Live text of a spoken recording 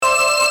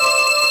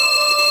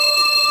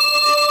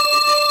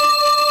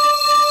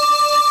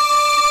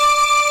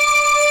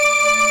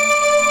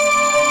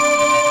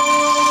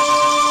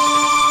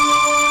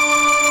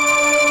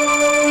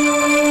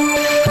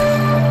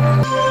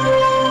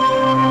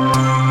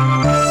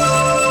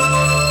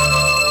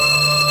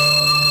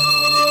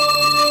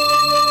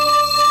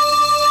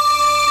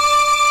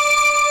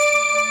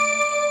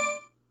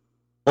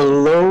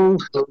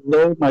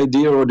Hello, my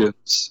dear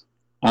audience.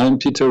 I'm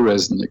Peter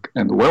Reznik,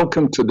 and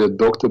welcome to the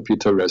Dr.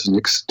 Peter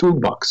Reznik's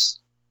Toolbox.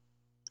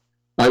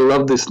 I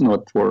love this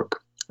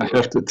network, I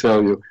have to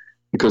tell you,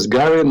 because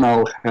Gary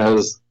now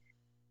has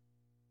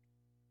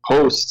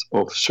hosts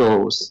of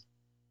shows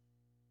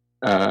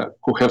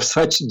who have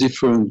such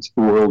different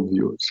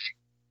worldviews,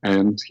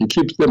 and he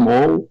keeps them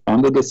all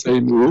under the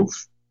same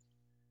roof,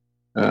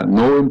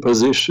 no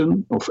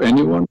imposition of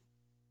anyone.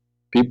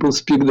 People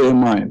speak their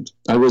mind.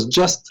 I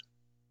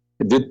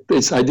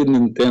didn't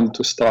intend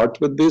to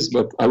start with this,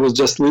 but I was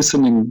just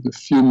listening a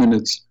few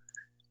minutes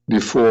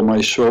before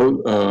my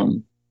show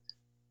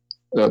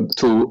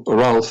to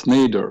Ralph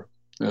Nader.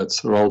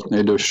 That's Ralph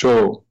Nader's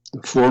show,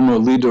 the former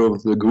leader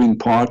of the Green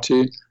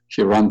Party.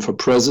 He ran for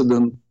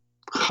president,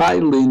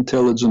 highly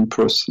intelligent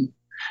person.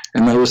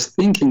 And I was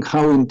thinking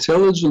how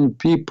intelligent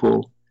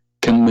people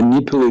can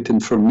manipulate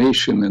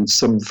information and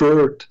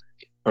subvert,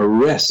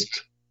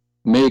 arrest,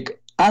 make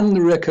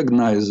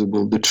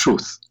unrecognizable the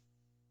truth.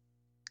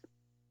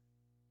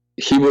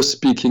 He was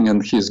speaking,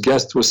 and his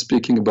guest was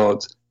speaking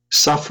about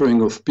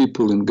suffering of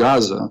people in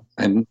Gaza,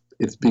 and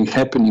it's been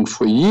happening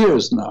for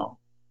years now.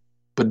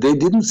 But they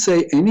didn't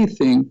say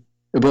anything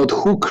about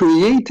who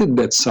created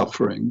that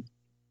suffering.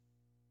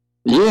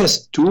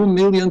 Yes, 2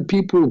 million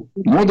people,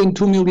 more than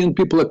 2 million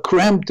people are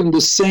cramped in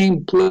the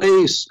same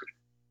place.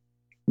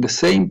 The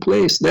same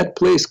place. That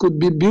place could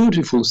be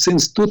beautiful.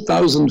 Since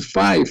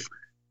 2005,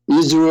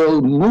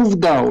 Israel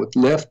moved out,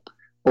 left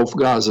of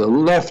Gaza,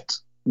 left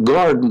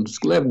gardens,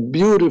 left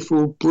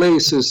beautiful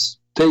places,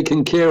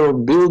 taking care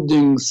of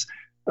buildings,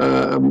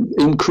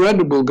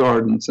 incredible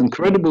gardens,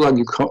 incredible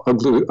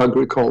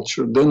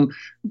agriculture. Then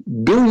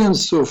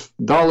billions of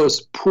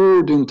dollars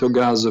poured into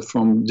Gaza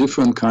from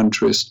different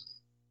countries.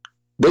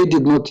 They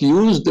did not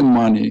use the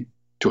money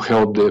to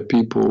help their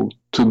people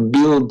to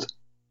build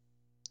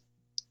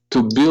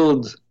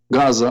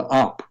Gaza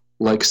up,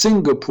 like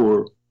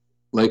Singapore,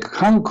 like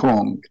Hong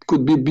Kong. It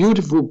could be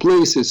beautiful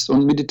places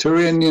on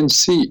Mediterranean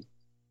Sea.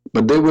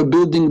 But they were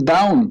building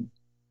down,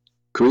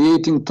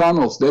 creating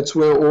tunnels. That's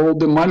where all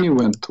the money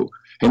went to.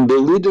 And the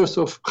leaders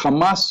of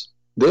Hamas,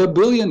 they're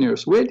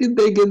billionaires. Where did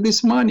they get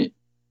this money?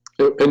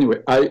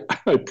 Anyway, I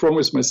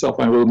promised myself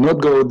I will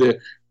not go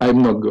there.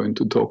 I'm not going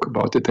to talk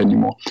about it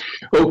anymore.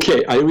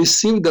 Okay, I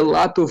received a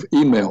lot of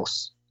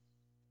emails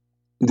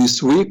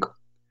this week.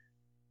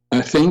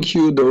 Thank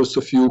you, those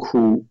of you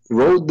who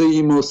wrote the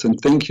emails, and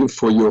thank you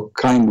for your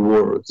kind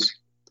words.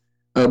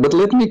 But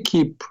let me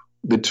keep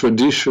the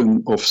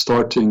tradition of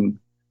starting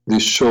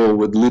this show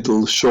with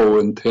little show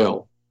and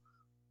tell.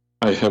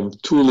 I have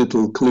two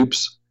little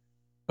clips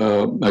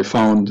I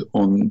found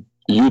on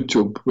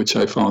YouTube, which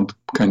I found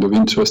kind of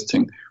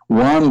interesting.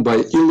 One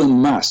by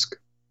Elon Musk.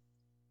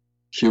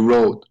 He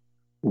wrote,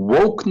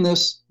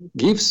 "Wokeness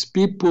gives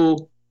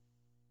people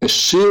a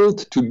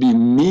shield to be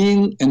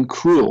mean and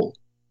cruel,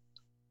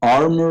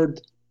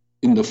 armored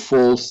in the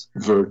false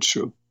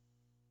virtue."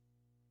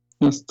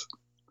 Just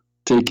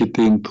take it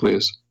in,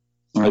 please.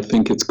 I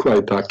think it's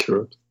quite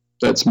accurate.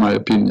 That's my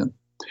opinion.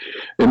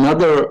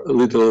 Another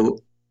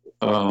little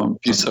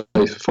piece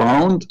I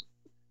found.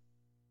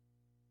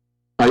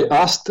 I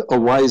asked a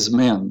wise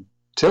man,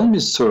 "Tell me,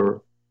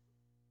 sir,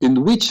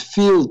 in which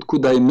field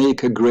could I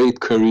make a great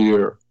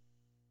career?"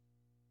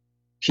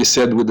 He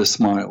said with a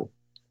smile,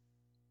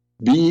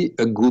 "Be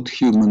a good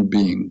human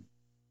being.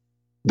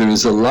 There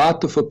is a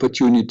lot of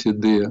opportunity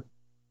there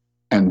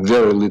and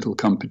very little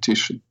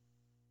competition."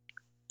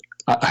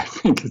 I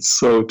think it's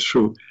so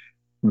true.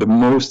 The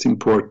most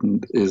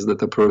important is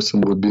that a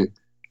person would be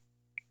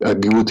a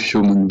good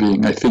human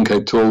being. I think I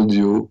told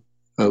you,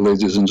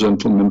 ladies and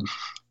gentlemen,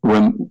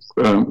 when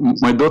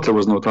my daughter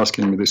was not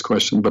asking me this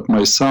question, but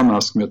my son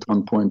asked me at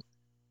one point,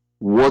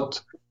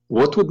 what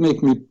would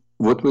make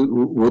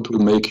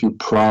you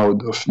proud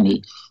of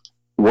me?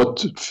 What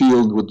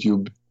field would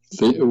you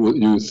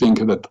think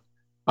that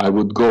I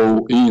would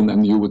go in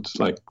and you would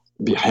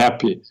be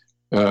happy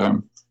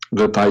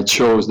that I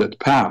chose that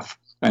path?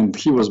 And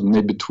he was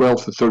maybe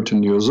 12 or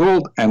 13 years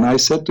old. And I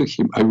said to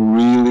him, I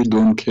really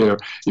don't care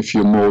if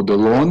you mow the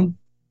lawn,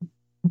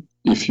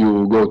 if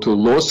you go to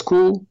law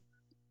school,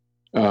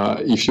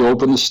 if you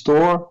open a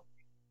store,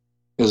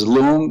 as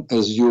long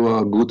as you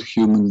are a good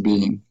human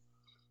being.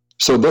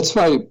 So that's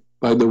why,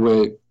 by the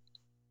way,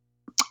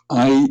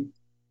 I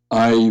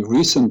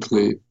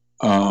recently,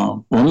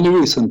 only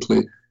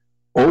recently,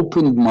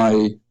 opened my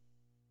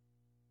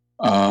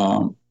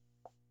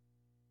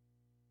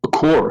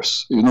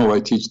course. You know, I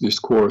teach this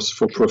course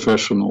for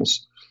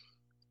professionals,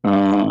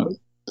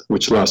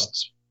 which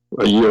lasts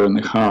a year and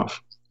a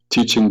half,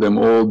 teaching them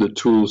all the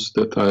tools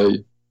that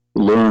I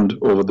learned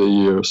over the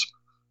years.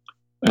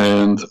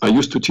 And I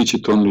used to teach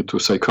it only to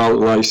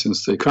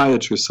licensed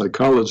psychiatrists,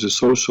 psychologists,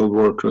 social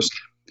workers,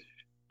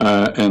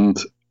 and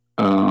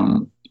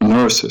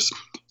nurses.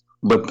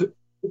 But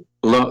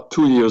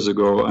 2 years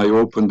ago, I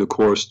opened the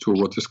course to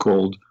what is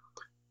called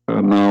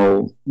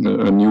now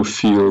a new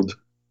field,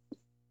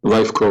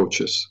 life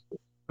coaches.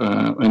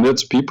 And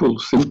that's people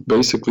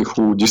basically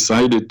who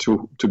decided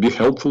to be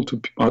helpful to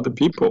other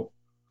people.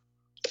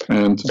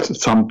 And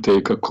some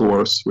take a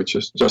course, which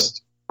is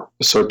just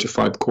a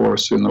certified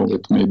course,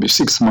 it may be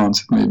 6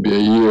 months, it may be a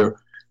year.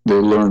 They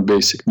learn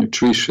basic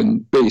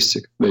nutrition, they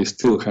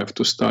still have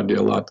to study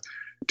a lot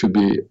to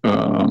be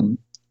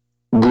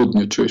good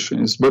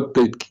nutritionists, but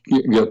they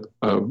get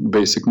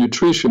basic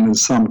nutrition and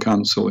some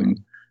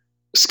counseling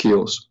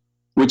skills,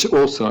 which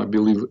also I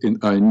believe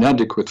are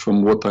inadequate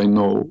from what I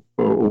know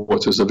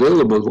what is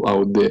available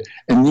out there.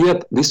 And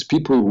yet these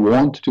people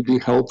want to be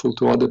helpful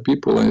to other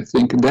people. I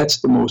think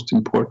that's the most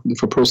important.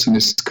 If a person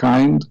is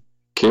kind,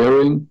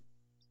 caring,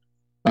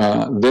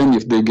 then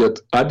if they get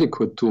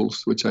adequate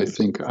tools, which I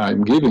think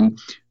I'm giving,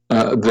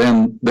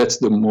 then that's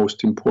the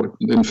most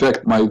important. In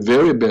fact, my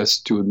very best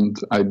student,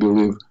 I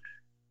believe,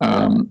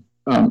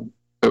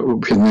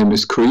 his name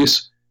is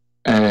Chris,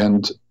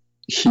 and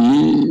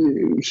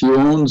he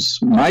owns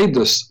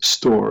Midas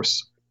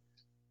stores.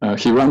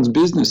 He runs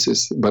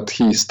businesses, but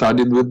he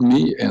studied with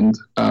me, and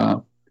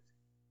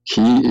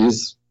he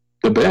is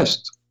the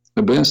best,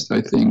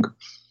 I think.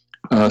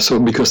 So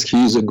because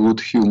he is a good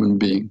human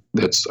being.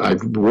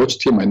 I've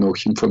watched him, I know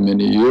him for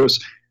many years,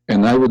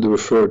 and I would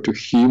refer to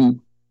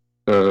him,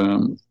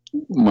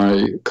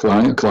 my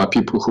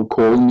people who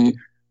call me,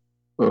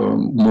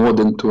 more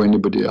than to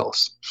anybody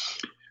else.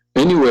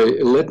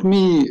 Anyway, let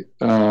me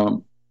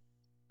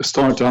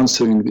start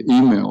answering the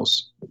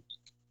emails,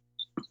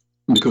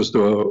 because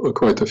there are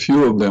quite a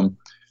few of them,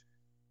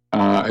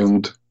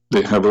 and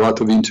they have a lot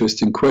of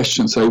interesting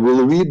questions. I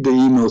will read the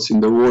emails in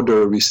the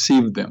order I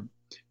received them.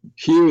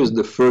 Here is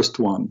the first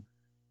one.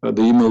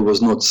 The email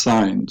was not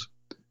signed.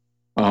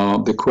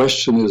 The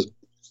question is,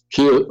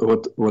 here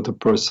what a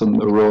person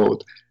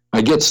wrote.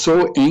 I get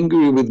so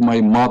angry with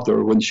my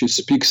mother when she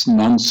speaks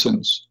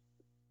nonsense,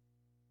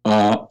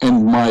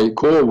 and my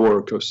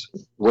co-workers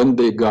when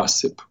they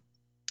gossip.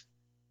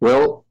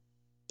 Well,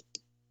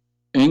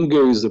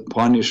 anger is a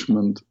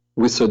punishment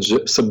we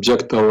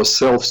subject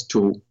ourselves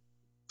to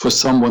for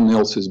someone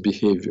else's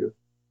behavior.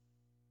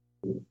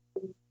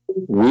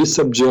 We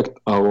subject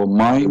our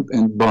mind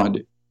and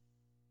body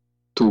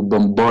to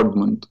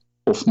bombardment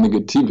of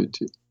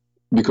negativity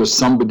because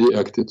somebody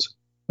acted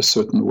a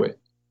certain way.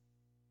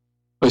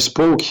 I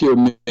spoke here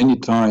many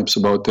times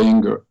about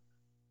anger.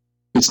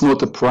 It's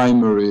not a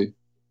primary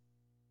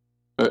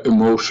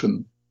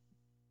emotion,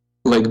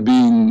 like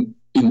being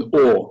in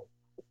awe.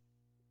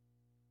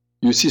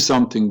 You see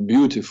something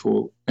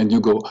beautiful and you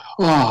go,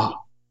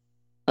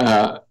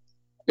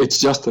 it's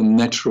just a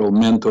natural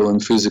mental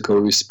and physical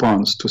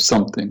response to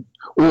something.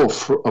 Or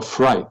a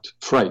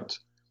fright.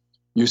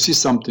 You see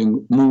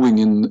something moving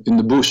in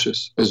the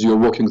bushes as you're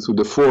walking through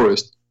the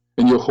forest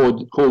and your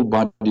whole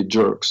body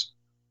jerks.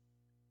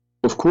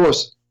 Of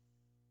course,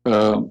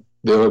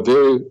 there are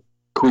very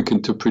quick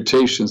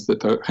interpretations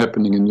that are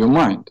happening in your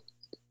mind.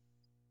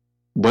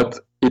 But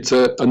it's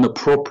an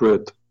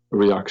appropriate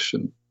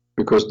reaction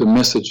because the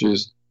message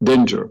is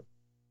danger.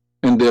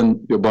 And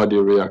then your body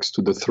reacts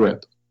to the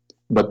threat.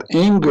 But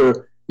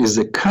anger is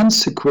a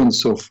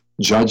consequence of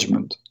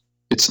judgment.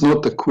 It's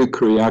not a quick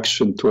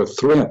reaction to a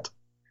threat,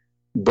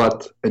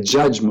 but a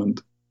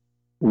judgment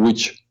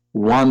which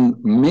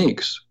one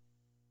makes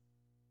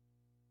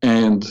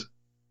and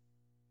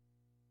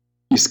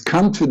is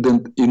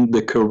confident in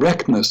the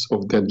correctness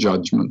of that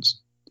judgment,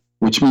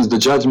 which means the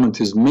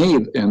judgment is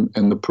made and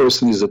the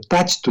person is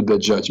attached to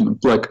that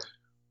judgment. Like,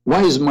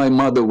 why is my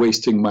mother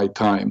wasting my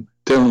time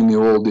telling me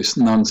all this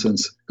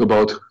nonsense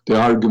about the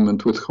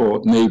argument with her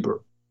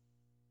neighbor?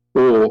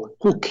 Or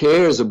who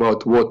cares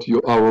about what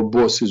our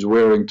boss is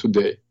wearing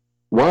today?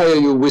 Why are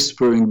you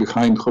whispering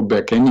behind her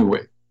back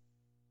anyway?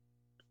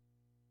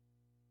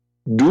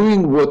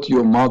 Doing what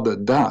your mother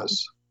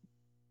does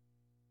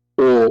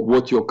or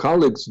what your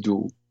colleagues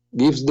do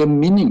gives them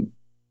meaning.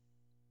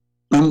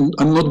 I'm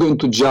not going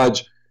to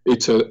judge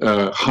it's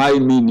a high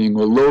meaning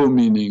or low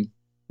meaning,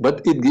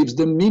 but it gives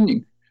them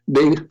meaning.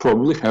 They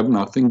probably have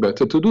nothing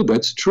better to do.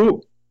 That's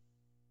true.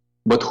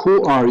 But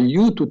who are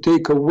you to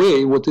take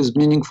away what is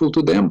meaningful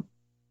to them?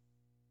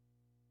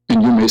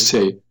 And you may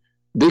say,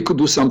 they could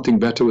do something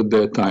better with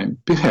their time.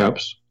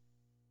 Perhaps,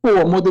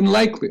 or more than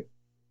likely.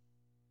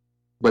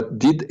 But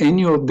did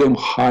any of them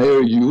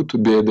hire you to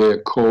be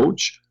their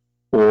coach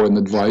or an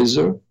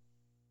advisor?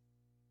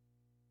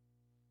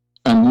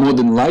 And more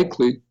than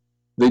likely,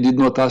 they did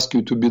not ask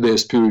you to be their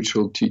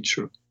spiritual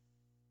teacher.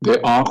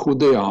 They are who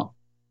they are.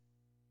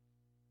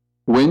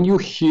 When you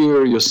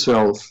hear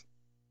yourself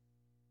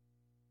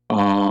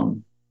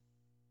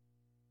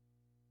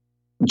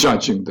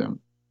judging them,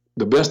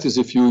 the best is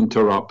if you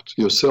interrupt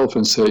yourself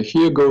and say,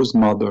 here goes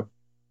mother,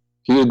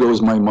 here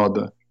goes my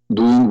mother,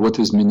 doing what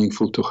is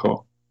meaningful to her.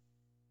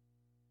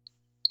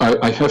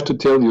 I have to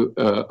tell you,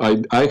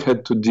 I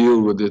had to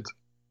deal with it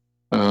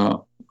a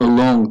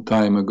long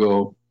time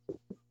ago.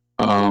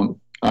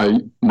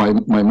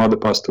 My mother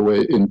passed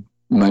away in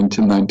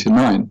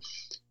 1999.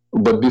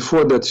 But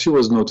before that, she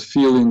was not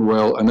feeling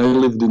well, and I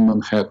lived in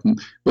Manhattan.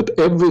 But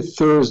every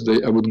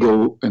Thursday, I would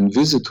go and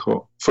visit her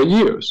for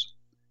years.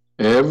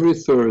 Every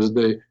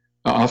Thursday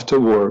after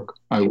work,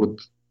 I would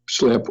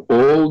schlep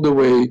all the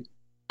way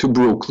to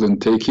Brooklyn,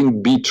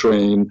 taking B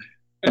train,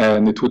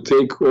 and it would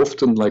take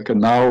often like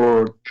an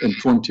hour and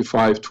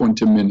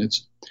 20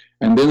 minutes.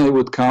 And then I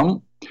would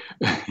come,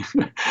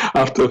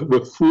 after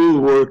the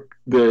full work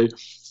day,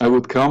 I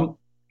would come,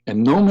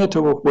 and no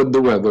matter what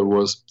the weather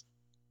was,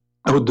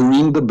 I would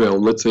ring the bell.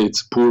 Let's say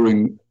it's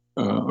pouring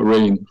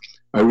rain.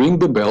 I ring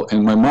the bell,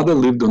 and my mother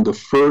lived on the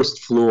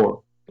first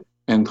floor,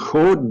 and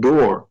her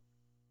door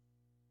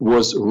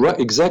was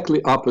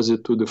exactly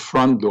opposite to the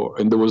front door,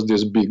 and there was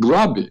this big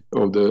lobby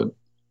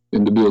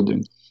in the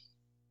building.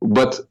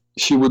 But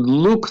she would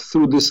look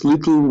through this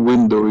little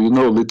window,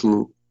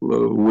 little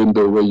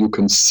window where you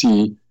can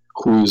see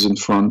who is in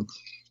front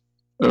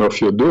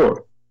of your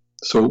door.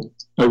 So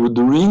I would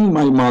ring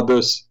my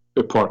mother's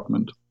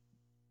apartment,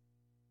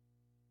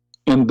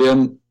 and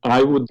then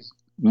I would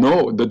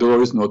know the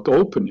door is not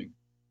opening.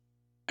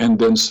 And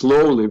then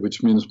slowly,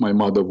 which means my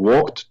mother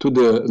walked to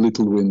the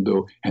little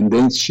window, and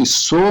then she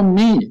saw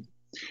me.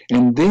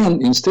 And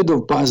then instead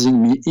of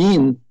buzzing me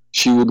in,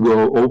 she would go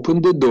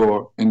open the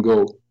door and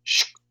go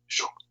shoo,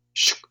 shoo,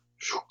 shoo,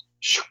 shoo,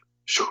 shoo,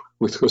 shoo,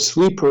 with her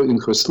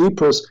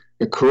slippers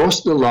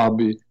across the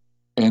lobby,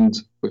 and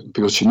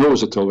because she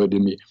knows it's already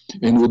me,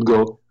 and would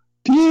go,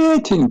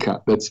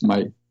 Pietinka, that's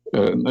my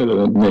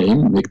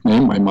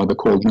nickname, my mother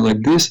called me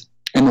like this,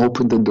 and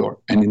opened the door.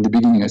 And in the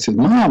beginning I said,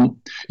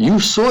 Mom, you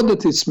saw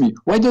that it's me.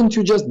 Why don't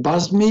you just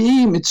buzz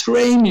me in? It's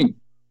raining.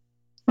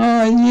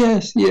 Ah,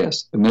 yes.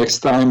 The next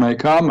time I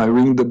come, I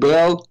ring the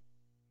bell.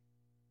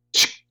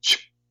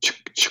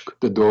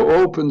 The door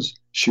opens.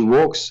 She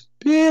walks,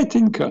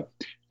 Pietinka.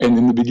 And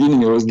in the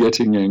beginning I was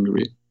getting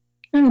angry.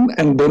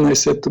 And then I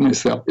said to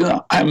myself,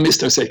 I'm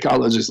Mr.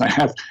 Psychologist.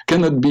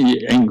 Cannot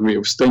be angry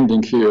of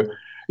standing here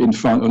in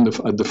front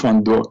at the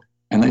front door.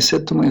 And I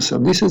said to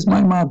myself, this is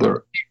my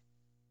mother.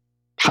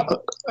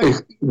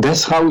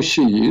 That's how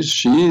she is.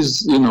 She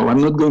is, I'm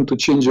not going to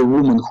change a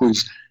woman who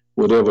is,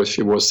 whatever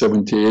she was,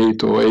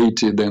 78 or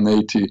 80, then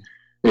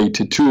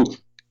 82.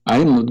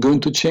 I'm not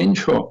going to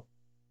change her.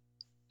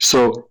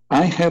 So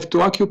I have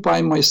to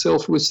occupy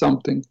myself with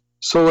something.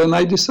 So, and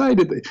I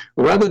decided,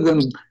 rather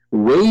than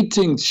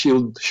waiting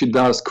till she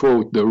does,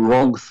 quote, the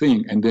wrong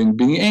thing and then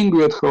being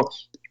angry at her,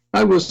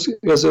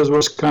 as I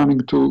was coming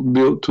to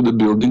the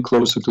building,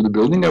 closer to the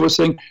building, I was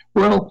saying,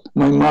 well,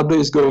 my mother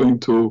is going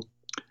to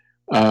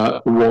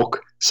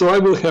walk, so I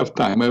will have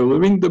time. I will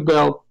ring the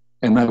bell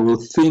and I will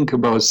think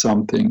about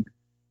something,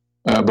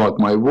 about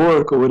my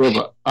work or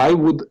whatever. I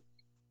would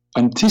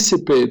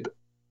anticipate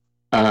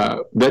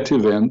that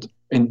event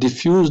and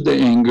diffuse the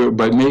anger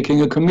by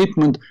making a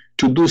commitment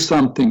to do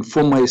something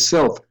for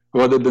myself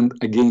rather than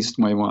against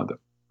my mother.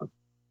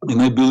 And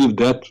I believe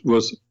that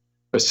was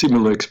a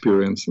similar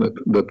experience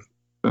that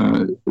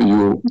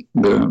you,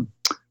 the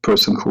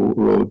person who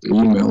wrote the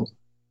email,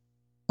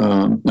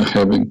 are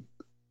having.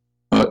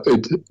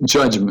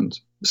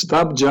 Judgment.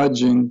 Stop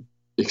judging,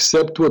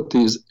 accept what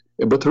is.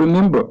 But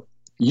remember,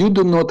 you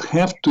do not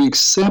have to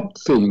accept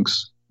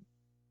things,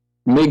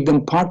 make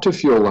them part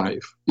of your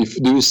life.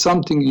 If there is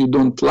something you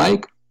don't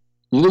like,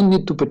 you don't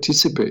need to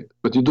participate,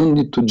 but you don't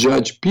need to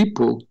judge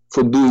people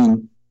for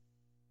doing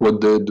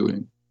what they're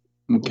doing.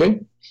 Okay?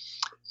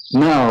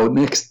 Now,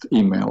 next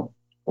email.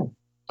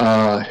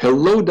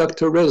 Hello,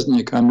 Dr.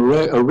 Reznik. I'm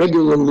a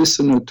regular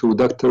listener to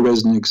Dr.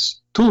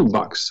 Reznik's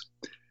Toolbox.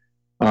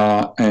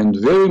 And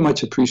very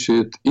much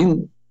appreciate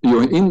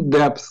your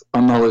in-depth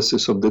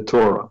analysis of the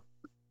Torah.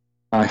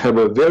 I have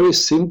a very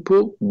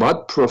simple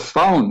but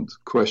profound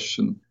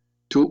question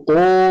to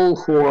all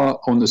who are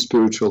on the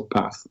spiritual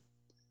path.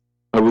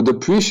 I would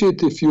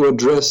appreciate if you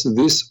address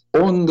this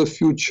on the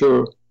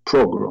future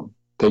program.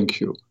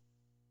 Thank you.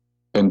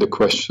 And the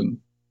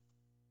question,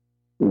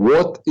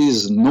 what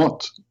is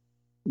not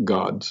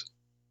God?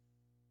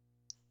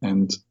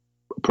 And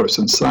a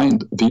person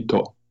signed,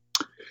 Vito.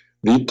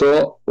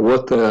 Vito,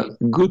 what a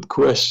good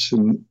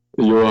question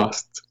you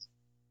asked.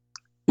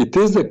 It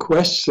is a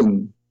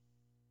question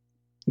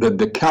that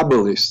the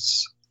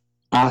Kabbalists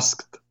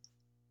asked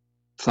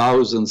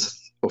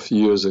thousands of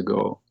years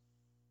ago.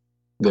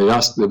 They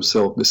asked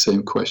themselves the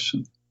same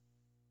question.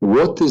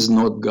 What is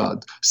not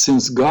God?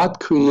 Since God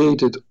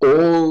created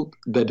all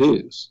that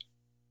is,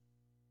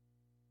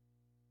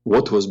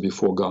 what was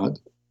before God?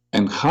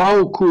 And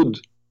how could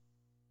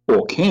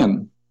or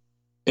can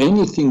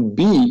anything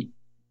be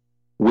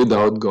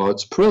without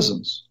God's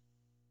presence?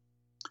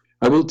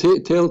 I will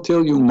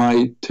tell you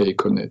my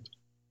take on it.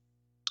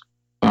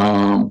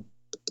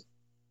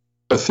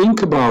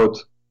 Think about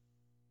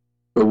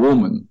a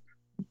woman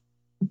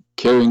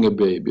carrying a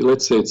baby.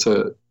 Let's say it's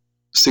a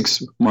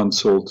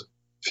 6-month-old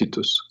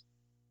fetus.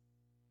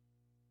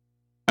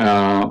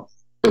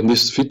 And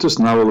this fetus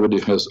now already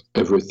has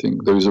everything.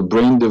 There is a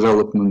brain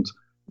development,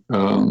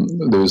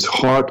 there is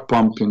heart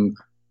pumping,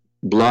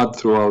 blood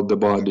throughout the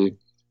body,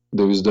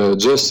 there is the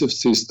digestive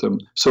system.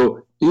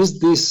 So is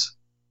this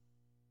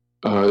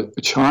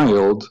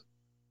child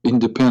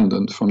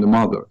independent from the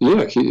mother?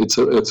 Yeah, it's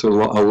a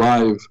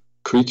alive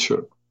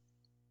creature.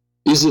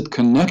 Is it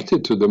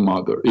connected to the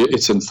mother?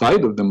 It's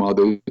inside of the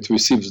mother. It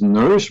receives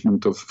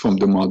nourishment from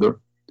the mother.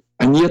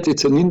 and yet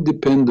it's an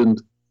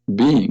independent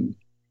being.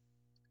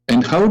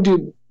 And how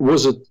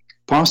was it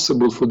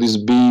possible for this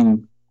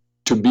being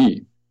to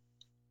be?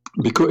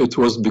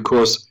 Because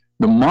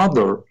the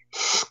mother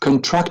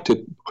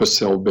contracted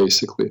herself,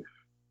 basically.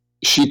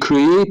 She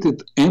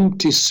created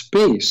empty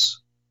space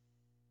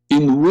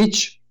in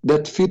which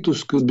that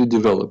fetus could be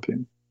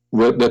developing.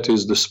 That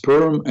is, the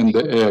sperm and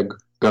the egg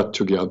got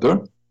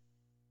together,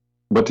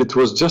 but it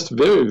was just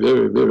very,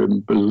 very, very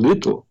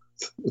little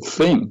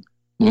thing,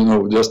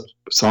 just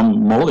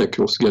some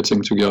molecules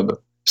getting together,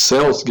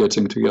 cells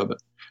getting together.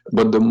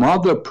 But the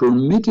mother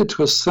permitted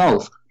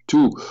herself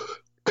to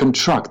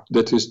contract,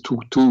 that is,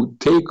 to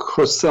take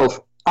herself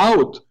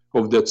out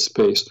of that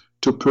space,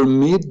 to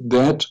permit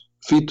that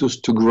fetus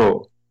to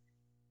grow.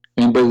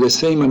 And by the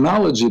same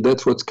analogy,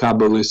 that's what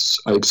Kabbalists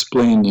are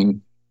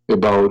explaining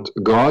about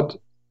God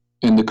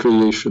and the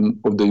creation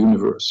of the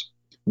universe.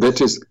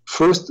 That is,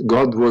 first,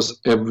 God was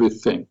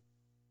everything.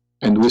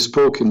 And we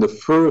spoke in the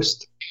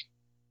first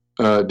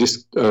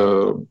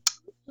dialogue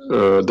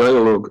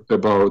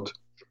about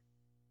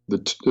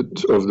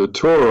the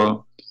Torah.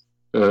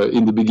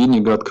 In the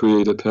beginning, God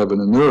created heaven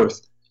and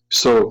earth.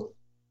 So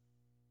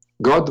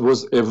God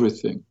was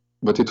everything,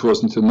 but it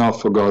wasn't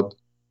enough for God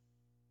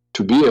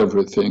to be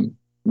everything,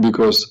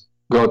 because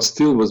God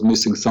still was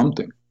missing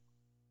something,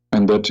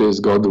 and that is,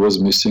 God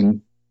was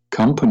missing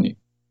company.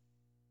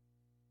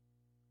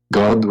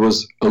 God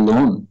was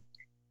alone.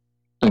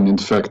 And in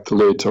fact,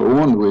 later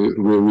on we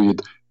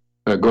read,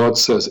 God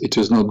says, it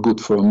is not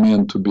good for a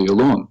man to be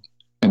alone.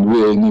 And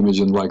we are in image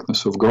and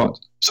likeness of God.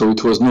 So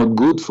it was not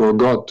good for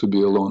God to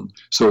be alone.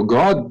 So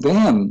God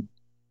then,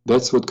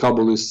 that's what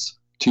Kabbalists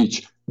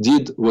teach,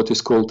 did what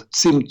is called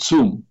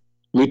tzimtzum,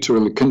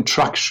 literally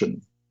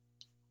contraction.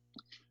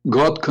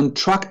 God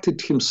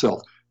contracted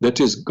himself. That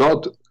is,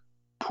 God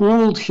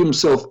pulled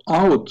himself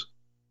out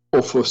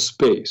of a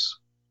space,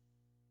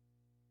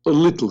 a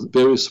little,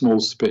 very small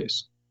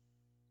space.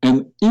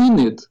 And in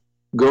it,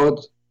 God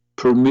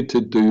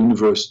permitted the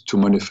universe to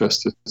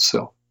manifest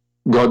itself.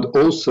 God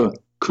also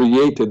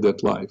created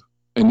that life.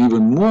 And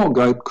even more,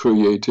 God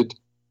created,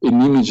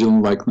 in image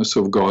and likeness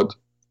of God,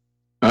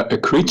 a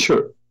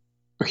creature,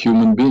 a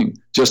human being.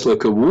 Just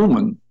like a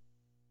woman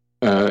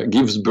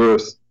gives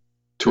birth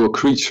to a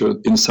creature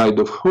inside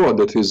of her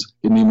that is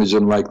in image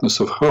and likeness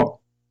of her.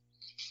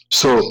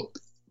 So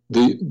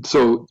it's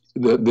a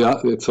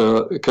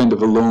kind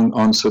of a long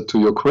answer to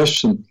your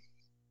question.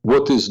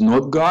 What is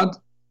not God?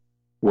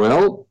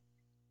 Well,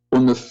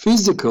 on a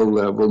physical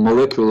level,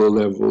 molecular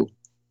level,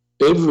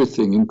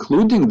 everything,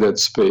 including that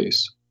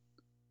space,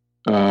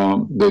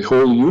 the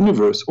whole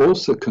universe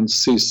also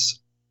consists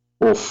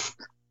of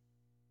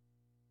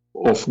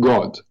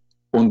God.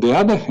 On the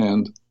other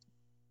hand,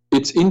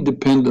 it's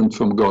independent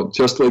from God,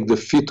 just like the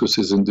fetus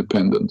is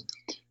independent.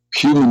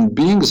 Human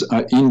beings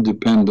are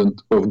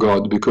independent of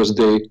God because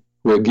they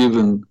were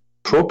given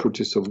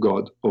properties of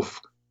God, of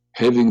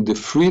having the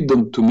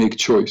freedom to make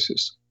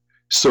choices.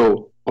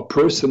 So a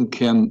person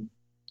can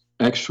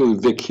actually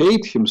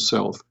vacate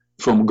himself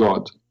from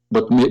God,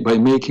 but by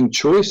making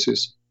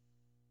choices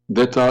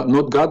that are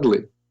not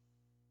godly.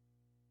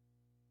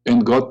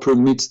 And God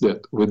permits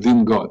that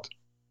within God.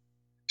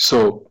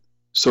 So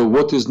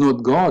what is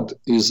not God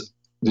is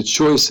the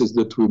choices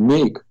that we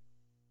make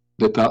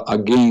that are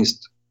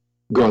against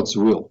God's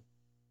will.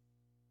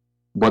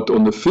 But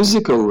on the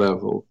physical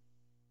level,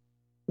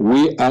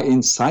 we are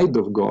inside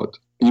of God,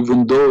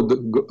 even though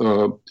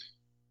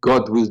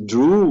God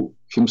withdrew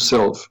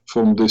himself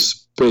from this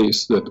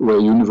space where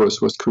the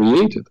universe was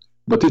created,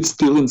 but it's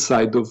still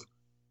inside of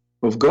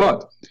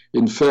God.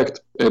 In fact,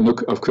 and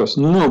of course,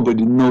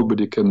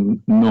 nobody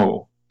can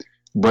know,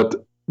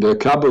 but the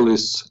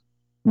Kabbalists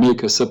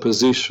make a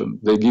supposition.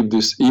 They give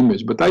this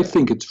image, but I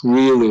think it's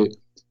really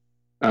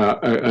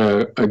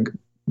a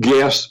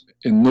guess,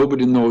 and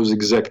nobody knows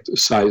exact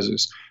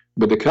sizes.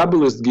 But the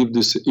Kabbalists give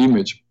this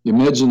image.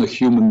 Imagine a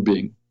human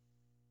being,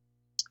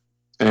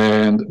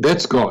 and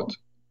that's God.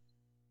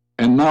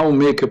 And now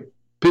make a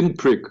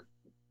pinprick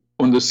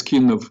on the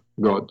skin of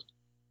God,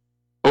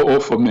 or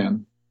of a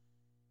man.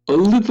 A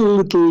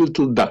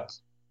little dot.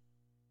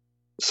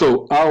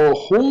 So our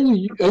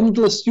whole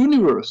endless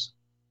universe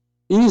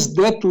is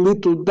that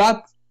little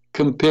dot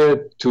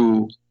compared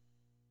to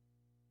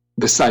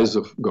the size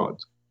of God.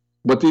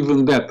 But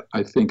even that,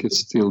 I think it's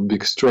still a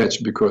big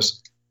stretch,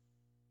 because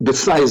the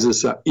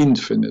sizes are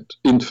infinite.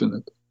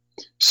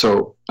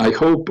 So I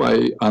hope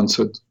I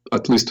answered,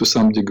 at least to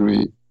some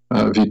degree,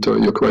 Vito,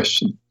 your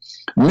question.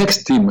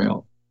 Next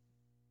email,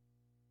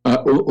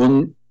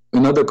 on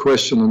another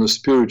question on a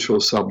spiritual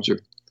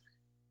subject.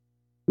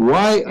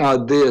 Why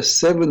are there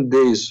 7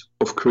 days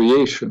of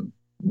creation,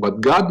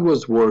 but God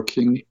was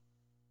working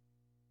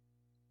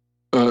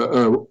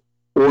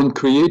on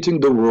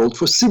creating the world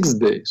for 6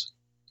 days?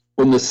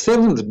 On the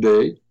 7th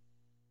day,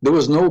 there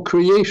was no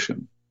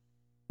creation.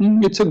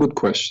 It's a good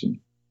question.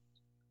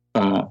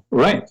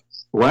 Right.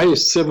 Why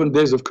is 7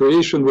 days of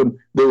creation when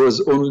there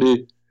was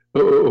only,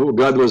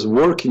 God was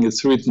working,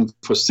 it's written,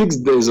 for 6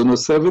 days. On the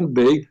 7th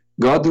day,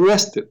 God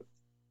rested.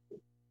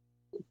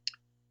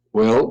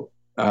 Well,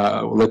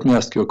 let me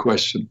ask you a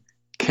question.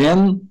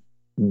 Can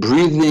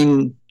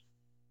breathing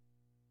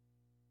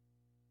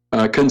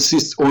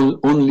consist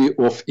only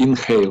of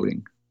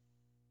inhaling?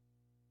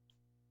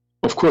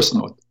 Of course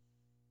not.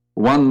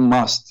 One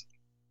must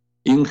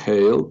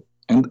inhale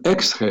and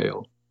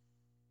exhale.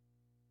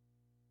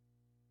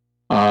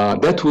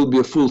 That will be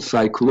a full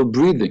cycle of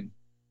breathing.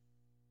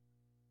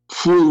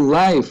 Full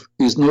life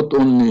is not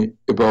only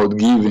about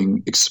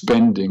giving,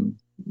 expanding,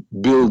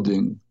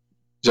 building,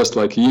 just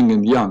like yin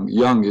and yang.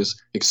 Yang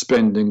is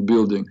expanding,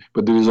 building,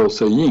 but there is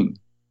also yin,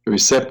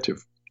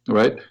 receptive,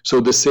 right? So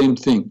the same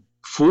thing.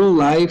 Full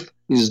life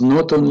is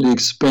not only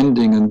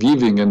expanding and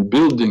giving and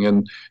building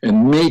and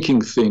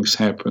making things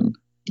happen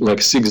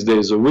like 6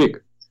 days a week,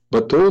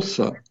 but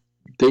also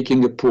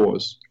taking a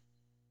pause,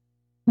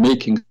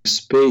 making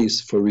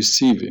space for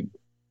receiving.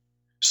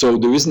 So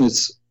the reason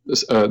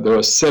there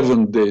are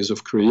 7 days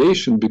of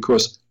creation,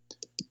 because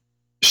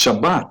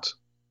Shabbat,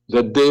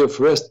 that day of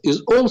rest,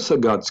 is also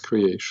God's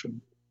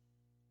creation.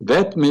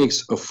 That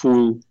makes a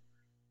full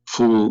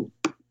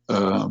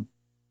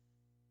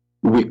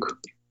week.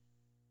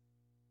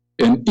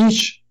 And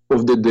each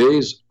of the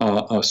days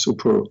are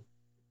super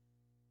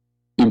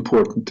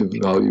important and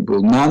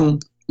valuable. None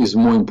is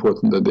more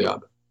important than the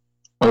other.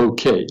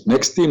 Okay,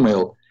 next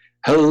email.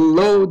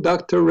 Hello,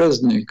 Dr.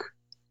 Reznik,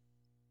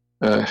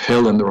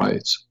 Helen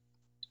writes.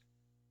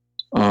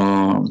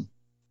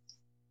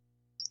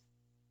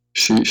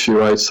 She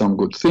writes some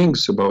good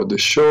things about the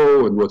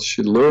show and what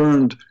she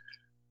learned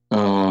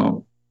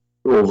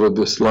over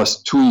this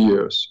last 2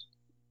 years.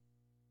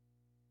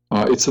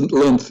 It's a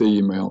lengthy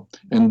email.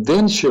 And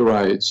then she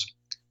writes,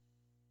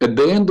 at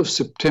the end of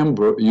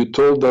September, you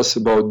told us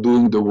about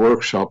doing the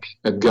workshop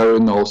at Gary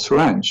Knowles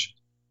Ranch,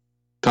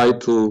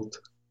 titled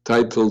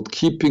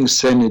Keeping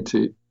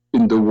Sanity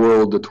in the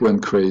World That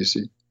Went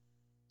Crazy.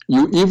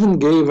 You even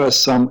gave us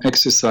some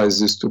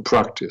exercises to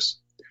practice.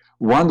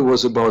 One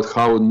was about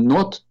how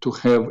not to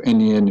have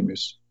any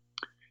enemies.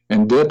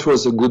 And that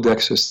was a good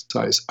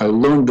exercise. I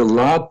learned a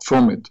lot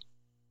from it.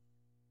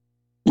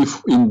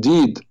 If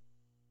indeed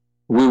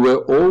we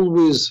were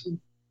always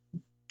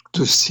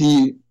to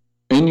see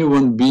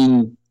anyone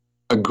being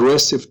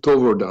aggressive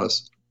toward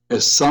us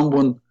as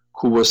someone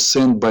who was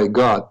sent by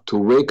God to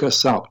wake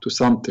us up to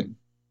something,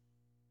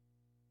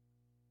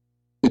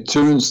 it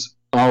turns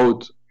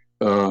out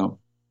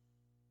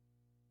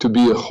to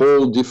be a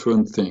whole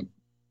different thing.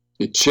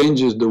 It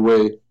changes the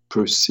way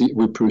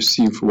we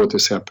perceive what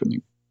is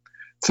happening.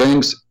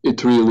 Thanks,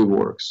 it really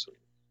works.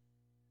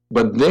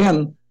 But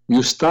then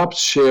you stopped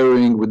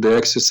sharing with the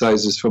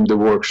exercises from the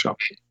workshop.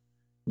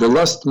 The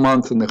last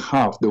month and a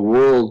half, the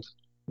world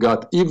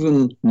got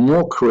even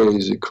more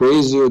crazy,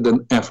 crazier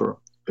than ever.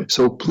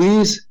 So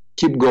please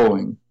keep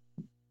going.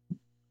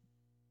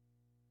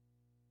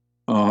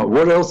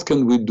 What else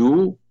can we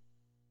do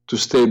to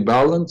stay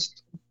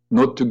balanced,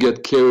 not to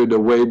get carried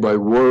away by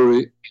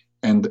worry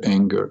and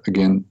anger?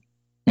 Again,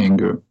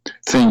 anger.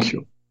 Thank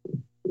you.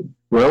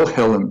 Well,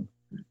 Helen,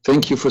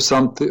 thank you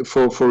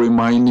for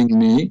reminding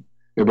me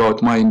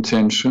about my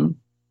intention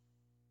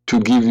to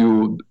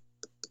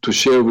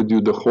share with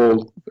you the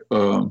whole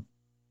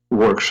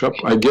workshop.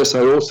 I guess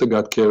I also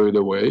got carried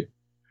away.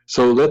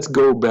 So let's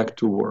go back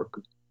to work.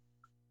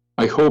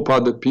 I hope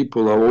other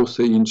people are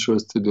also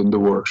interested in the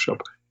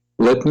workshop.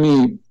 Let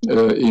me,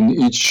 in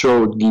each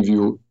show, give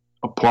you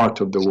a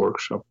part of the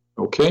workshop,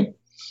 okay?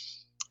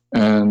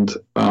 And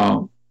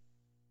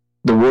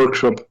the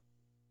workshop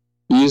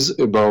is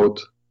about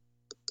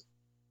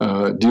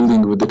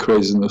dealing with the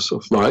craziness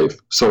of life.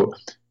 So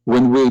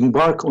when we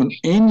embark on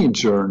any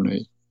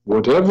journey,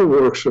 whatever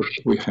workshop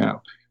we have,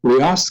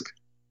 we ask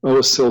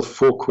ourselves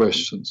 4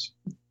 questions.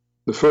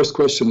 The first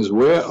question is,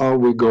 where are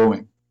we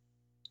going?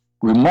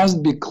 We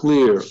must be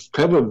clear,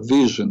 have a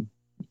vision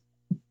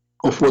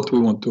of what we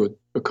want to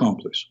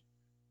accomplish.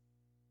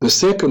 The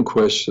second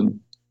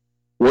question,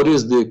 what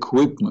is the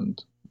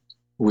equipment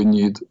we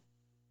need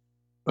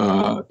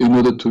in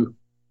order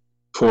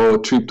for our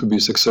trip to be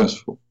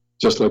successful?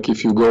 Just like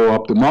if you go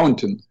up the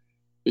mountain,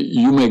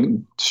 you make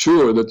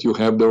sure that you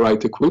have the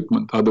right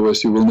equipment,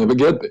 otherwise you will never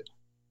get there.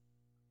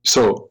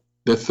 So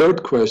the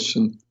third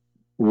question,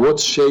 what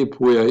shape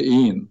we are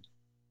in?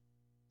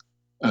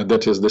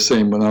 That is the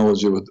same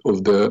analogy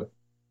of the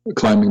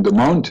climbing the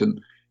mountain.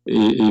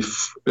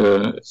 If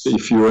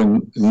you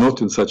are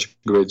not in such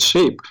great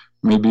shape,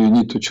 maybe you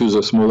need to choose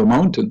a smaller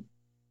mountain,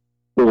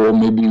 or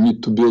maybe you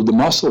need to build the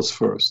muscles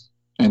first,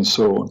 and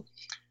so on.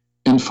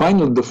 And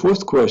finally, the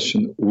fourth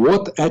question,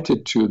 what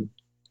attitude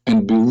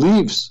and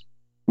beliefs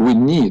we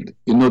need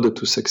in order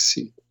to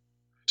succeed?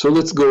 So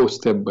let's go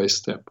step by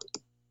step.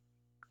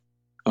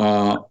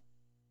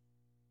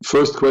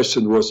 First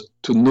question was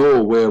to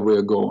know where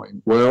we're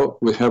going. Well,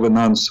 we have an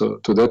answer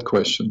to that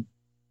question.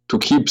 To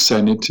keep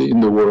sanity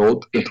in the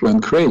world that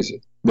went crazy.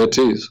 That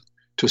is,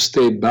 to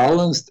stay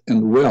balanced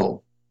and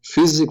well,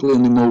 physically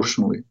and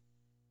emotionally.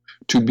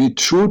 To be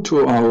true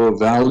to our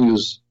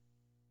values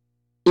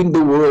in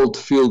the world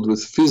filled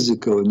with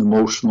physical and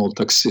emotional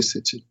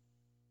toxicity.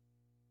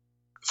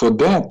 For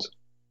that,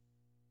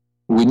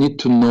 we need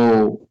to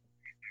know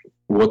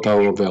what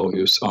our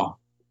values are,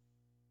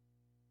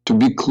 to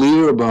be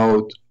clear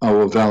about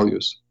our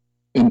values,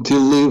 and to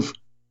live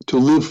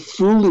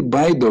fully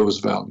by those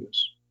values.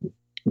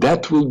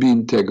 That will be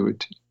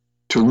integrity,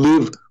 to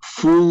live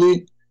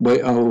fully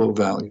by our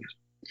values.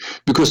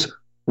 Because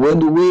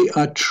when we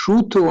are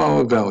true to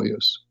our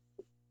values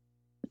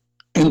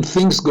and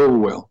things go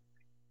well,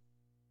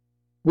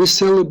 we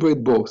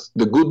celebrate both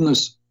the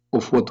goodness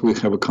of what we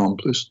have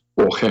accomplished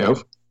or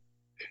have,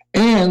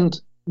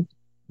 and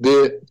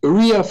the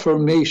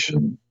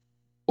reaffirmation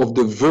of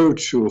the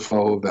virtue of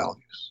our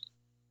values.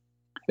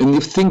 And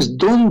if things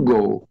don't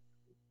go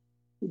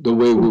the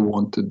way we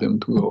wanted them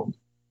to go,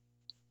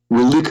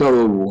 we lick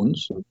our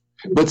wounds,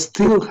 but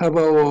still have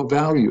our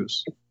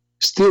values,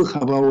 still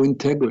have our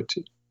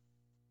integrity.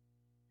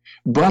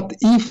 But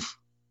if,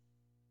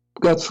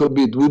 God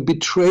forbid, we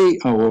betray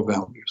our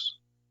values,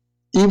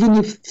 even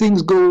if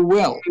things go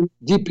well,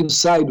 deep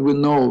inside we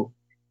know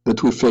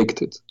that we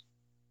faked it,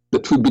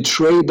 that we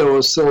betrayed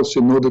ourselves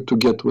in order to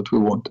get what we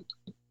wanted.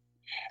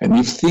 And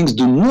if things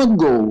do not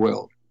go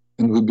well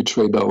and we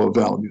betrayed our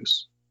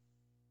values,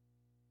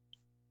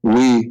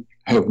 we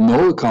have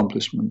no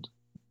accomplishment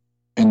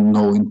and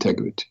no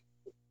integrity.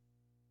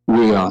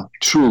 We are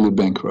truly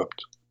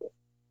bankrupt.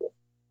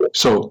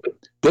 So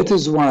that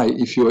is why,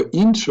 if you are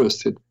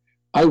interested,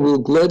 I will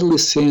gladly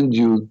send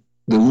you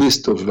the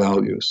list of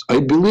values. I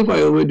believe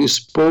I already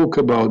spoke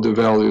about the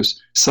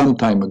values some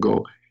time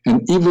ago,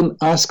 and even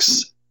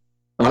ask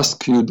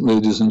you,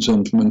 ladies and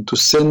gentlemen, to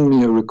send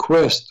me a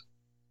request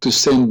to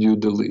send you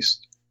the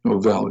list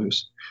of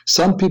values.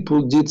 Some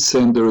people did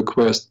send a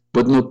request,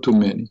 but not too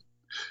many.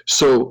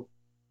 So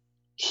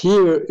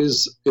here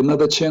is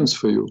another chance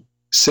for you.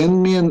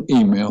 Send me an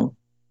email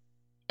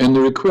and a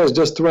request.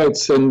 Just write,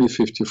 send me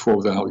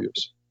 54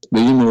 values. The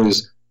email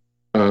is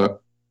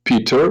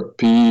Peter,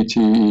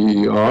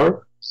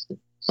 P-E-T-E-R,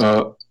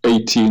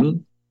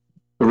 18,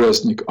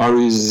 Reznik,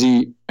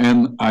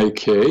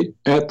 R-E-Z-N-I-K,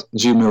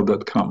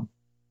 @gmail.com.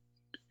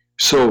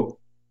 So,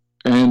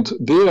 and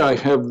there I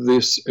have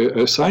this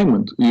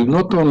assignment. You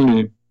not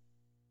only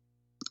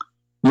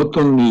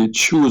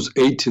choose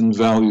 18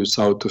 values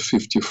out of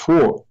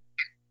 54,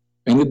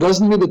 and it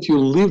doesn't mean that you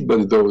live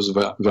by those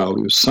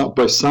values.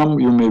 By some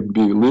you may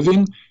be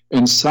living,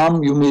 and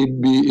some you may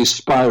be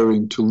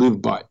aspiring to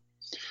live by.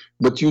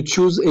 But you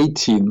choose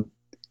 18,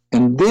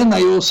 and then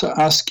I also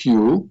ask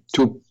you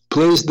to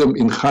place them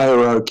in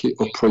hierarchy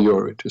of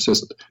priorities,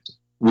 as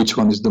which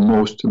one is the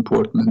most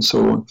important, and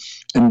so on.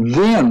 And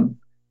then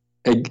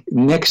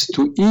next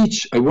to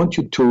each, I want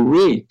you to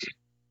rate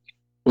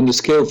on the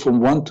scale from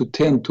 1 to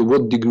 10 to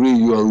what degree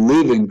you are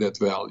living that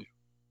value.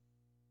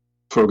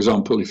 For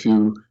example, if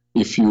you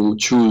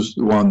choose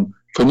one,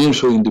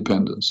 financial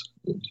independence,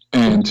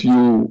 and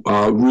you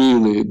are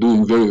really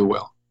doing very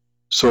well,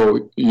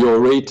 so your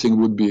rating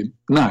would be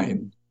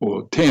 9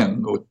 or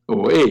 10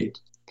 or 8.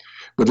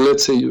 But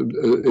let's say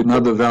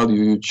another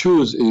value you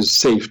choose is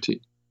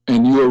safety,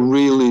 and you're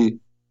really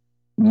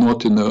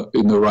not in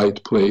the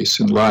right place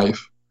in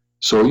life.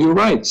 So you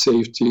write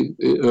safety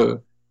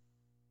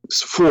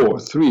 4,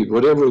 3,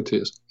 whatever it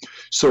is.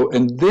 So,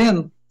 and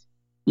then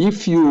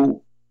if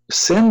you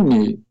send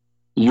me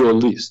your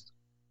list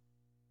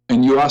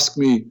and you ask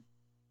me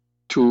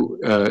to,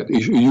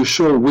 you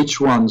show which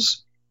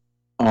ones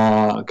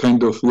are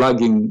kind of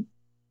lagging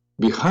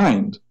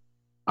behind,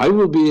 I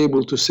will be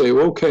able to say,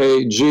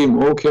 okay, Jim,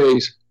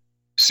 okay,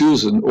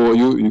 Susan, or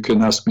you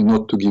can ask me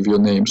not to give your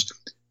names.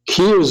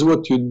 Here's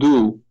what you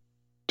do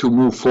to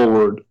move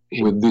forward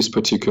with this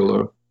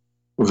particular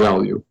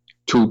value,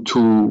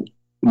 to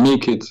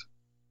make it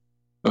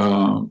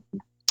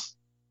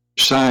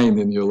shine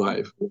in your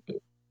life,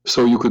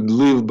 so you could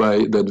live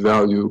by that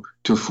value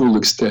to full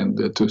extent,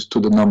 to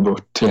the number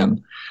of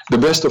 10. The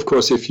best, of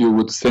course, if you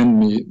would send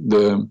me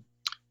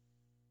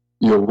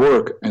your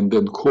work and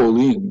then call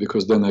in,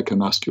 because then I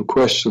can ask you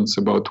questions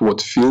about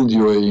what field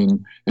you are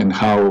in and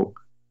how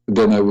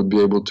then I would be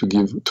able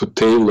to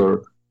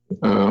tailor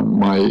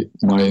my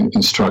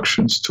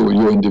instructions to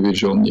your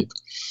individual need.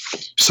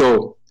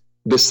 So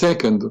the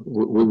second,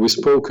 we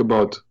spoke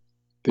about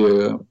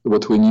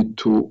what we need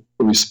to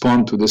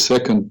respond to. The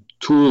second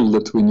tool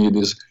that we need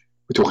is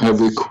to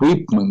have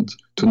equipment,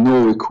 to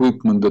know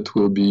equipment that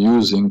we'll be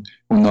using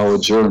on our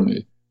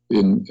journey.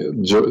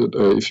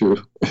 If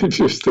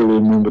you still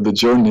remember, the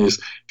journey is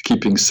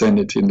keeping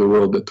sanity in the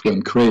world that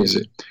went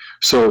crazy.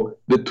 So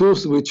the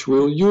tools which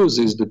we'll use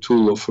is the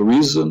tool of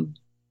reason,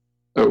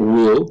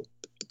 will,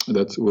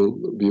 that will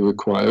be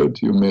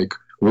required. You make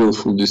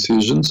willful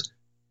decisions.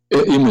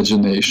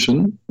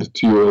 Imagination,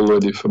 that you're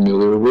already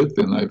familiar with,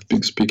 and I've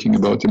been speaking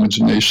about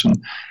imagination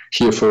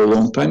here for a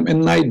long time,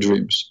 and night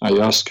dreams. I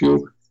ask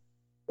you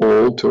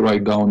all to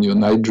write down your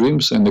night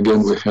dreams, and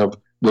again, we have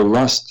the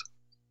last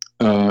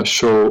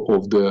show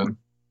of the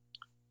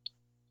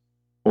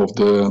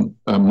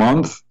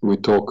month. We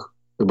talk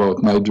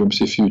about night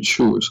dreams if you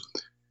choose.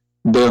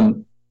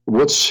 Then,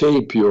 what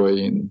shape you are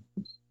in.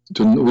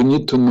 We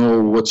need to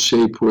know what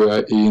shape we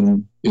are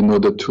in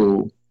order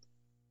to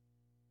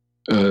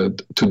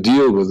to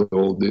deal with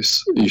all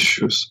these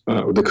issues,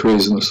 the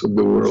craziness of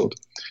the world.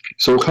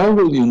 So how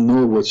will you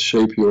know what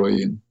shape you are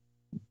in?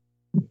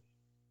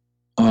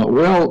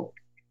 Well,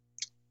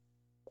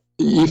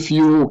 if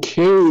you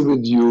carry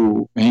with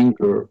you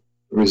anger,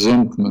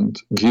 resentment,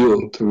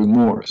 guilt,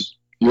 remorse,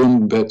 you're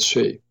in bad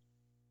shape.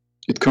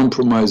 It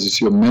compromises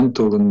your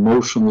mental,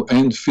 emotional,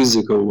 and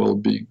physical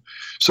well-being.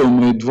 So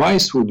my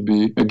advice would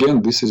be,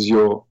 again, this is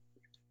your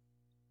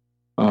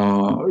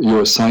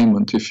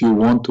assignment. If you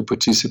want to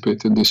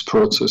participate in this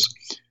process,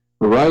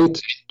 write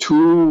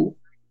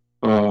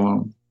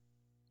on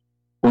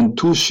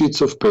 2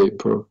 sheets of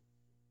paper,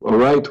 or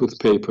write with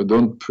paper,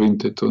 don't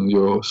print it on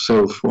your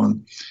cell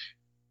phone,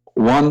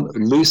 one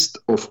list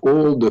of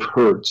all the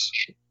hurts,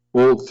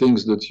 all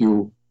things that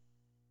you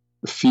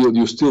feel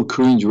you still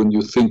cringe when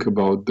you think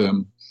about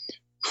them,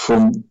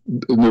 from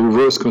in the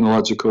reverse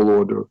chronological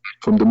order,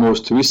 from the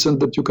most recent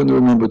that you can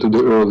remember to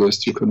the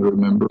earliest you can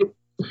remember.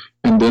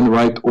 And then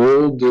write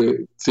all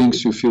the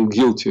things you feel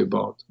guilty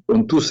about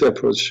on 2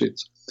 separate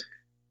sheets.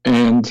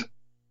 And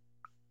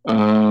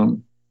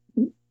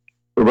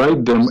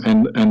write them,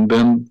 and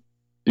then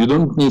you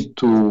don't need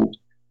to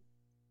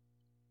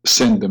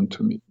send them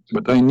to me.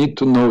 But I need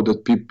to know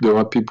that there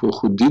are people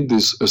who did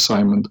this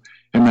assignment,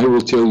 and I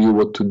will tell you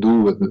what to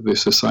do with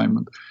this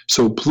assignment.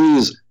 So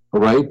please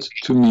write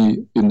to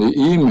me in the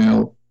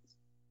email,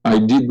 I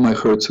did my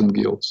hurts and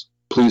guilts.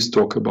 Please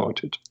talk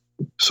about it.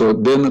 So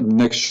then at the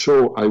next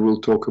show, I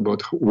will talk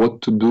about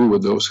what to do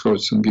with those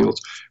hurts and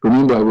guilts.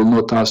 Remember, I will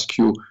not ask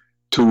you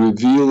to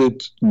reveal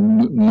it,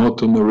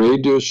 not on a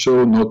radio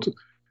show, not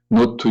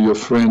to your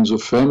friends or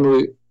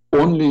family.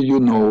 Only you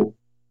know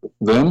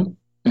them,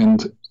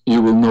 and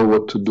you will know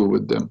what to do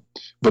with them.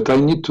 But I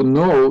need to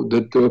know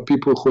that there are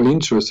people who are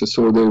interested,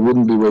 so they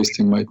wouldn't be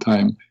wasting my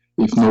time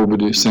if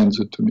nobody sends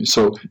it to me.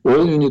 So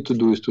all you need to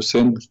do is to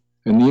send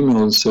an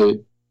email and say,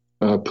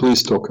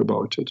 please talk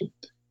about it.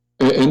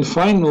 And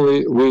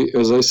finally,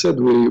 as I said,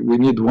 we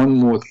need one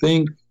more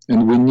thing,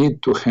 and we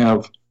need to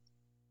have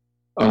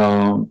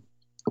the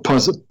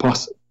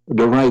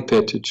right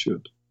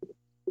attitude.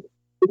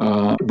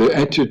 The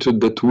attitude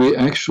that we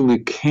actually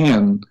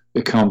can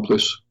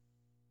accomplish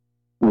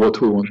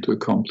what we want to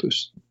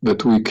accomplish,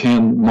 that we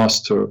can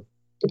master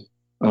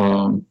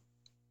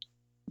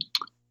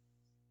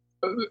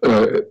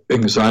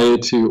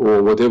anxiety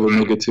or whatever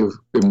negative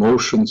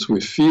emotions we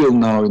feel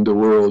now in the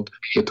world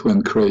that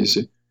went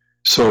crazy.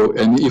 So,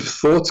 and if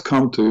thoughts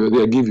come to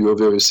you, I give you a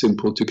very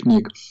simple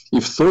technique.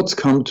 If thoughts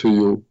come to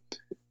you,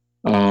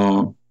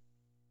 oh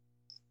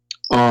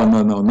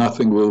no,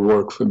 nothing will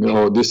work for me.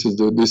 Oh, this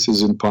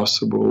is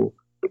impossible.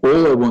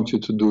 All I want you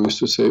to do is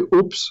to say,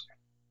 oops,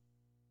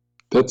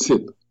 that's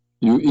it.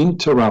 You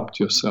interrupt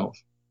yourself.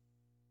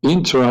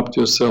 Interrupt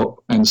yourself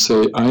and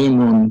say,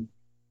 I'm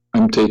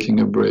taking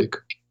a break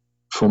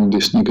from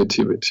this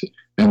negativity.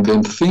 And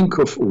then think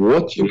of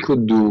what you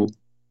could do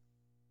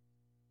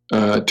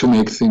to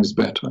make things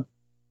better.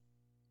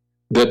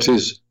 That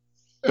is,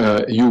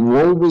 you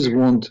always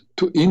want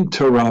to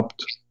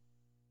interrupt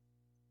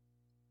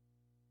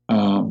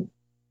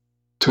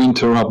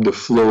the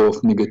flow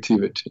of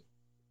negativity.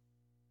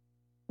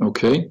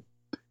 Okay?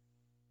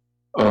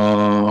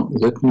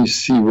 Let me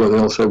see what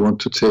else I want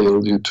to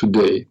tell you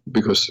today,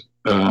 because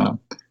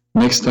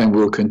next time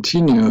we'll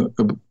continue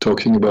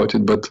talking about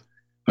it, but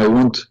I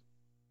want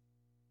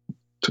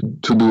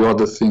to do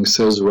other things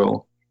as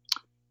well.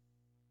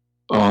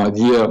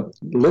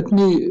 Let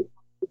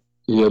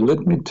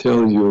me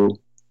tell you,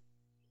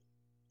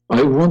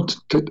 I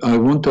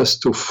want us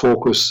to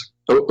focus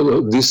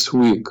this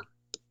week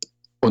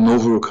on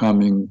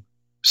overcoming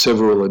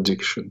several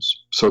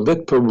addictions. So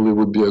that probably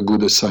would be a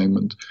good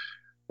assignment,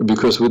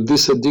 because with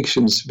this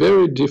addiction, it's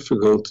very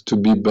difficult to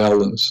be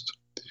balanced.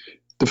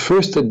 The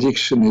first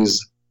addiction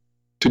is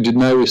to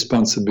deny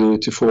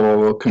responsibility for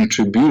our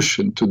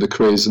contribution to the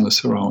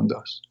craziness around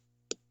us.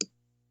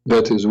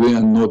 That is, we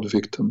are not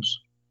victims.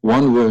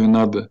 One way or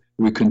another,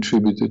 we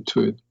contributed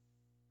to it.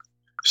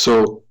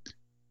 So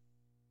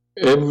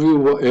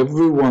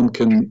everyone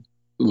can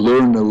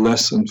learn a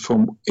lesson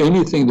from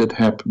anything that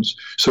happens.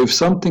 So if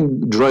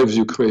something drives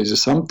you crazy,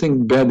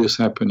 something bad is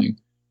happening,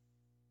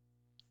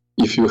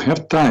 if you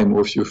have time,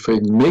 or if you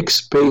make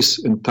space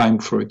and time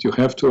for it, you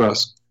have to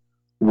ask,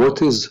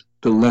 what is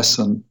the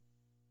lesson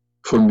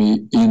for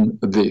me in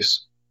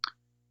this?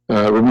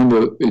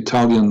 Remember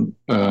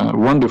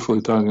wonderful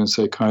Italian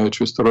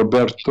psychiatrist,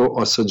 Roberto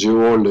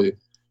Assagioli,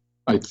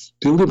 I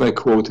believe I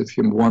quoted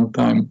him one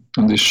time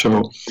on this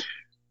show,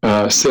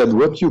 said,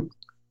 what you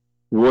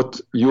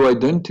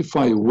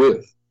identify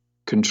with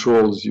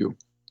controls you.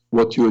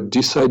 What you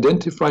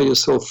disidentify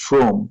yourself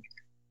from,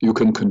 you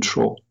can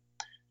control.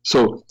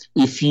 So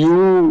if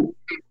you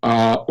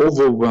are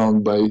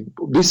overwhelmed by,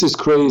 this is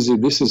crazy,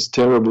 this is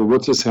terrible,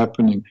 what is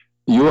happening,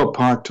 you are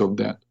part of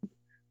that.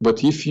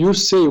 But if you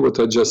say what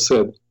I just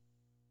said,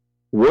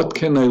 what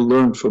can I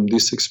learn from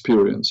this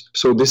experience?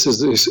 So this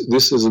is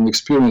an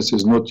experience,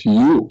 is not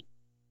you.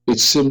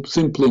 It's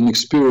simply an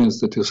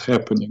experience that is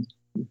happening.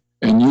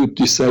 and you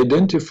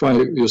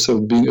disidentify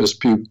yourself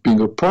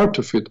being a part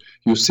of it,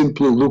 you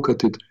simply look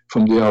at it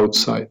from the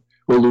outside.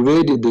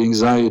 Already the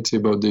anxiety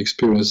about the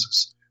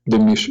experiences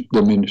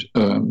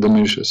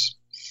diminishes.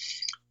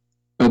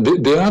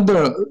 The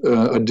other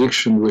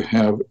addiction we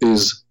have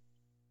is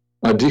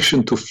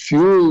addiction to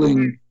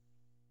fueling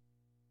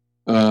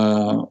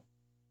and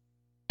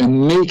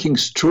making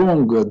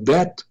stronger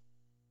that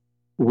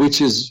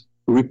which is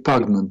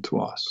repugnant to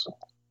us.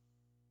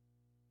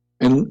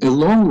 And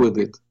along with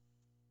it,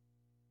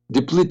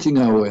 depleting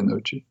our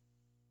energy.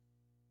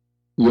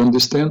 You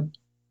understand?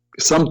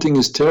 Something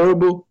is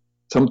terrible,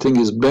 something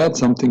is bad,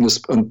 something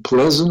is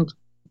unpleasant,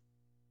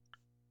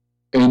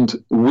 and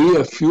we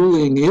are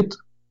fueling it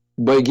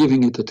by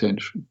giving it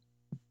attention.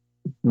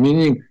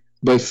 Meaning,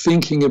 by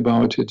thinking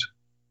about it,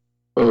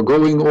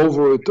 going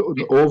over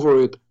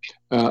it.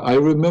 I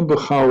remember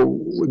how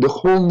the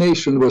whole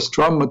nation was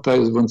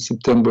traumatized when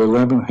September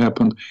 11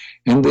 happened,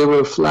 and they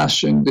were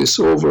flashing this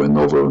over and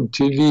over on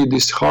TV,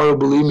 these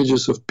horrible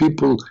images of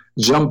people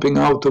jumping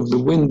out of the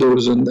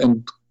windows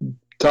and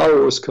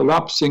towers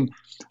collapsing.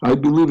 I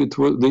believe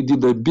they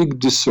did a big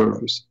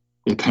disservice.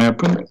 It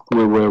happened,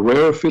 we were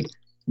aware of it,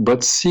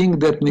 but seeing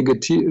that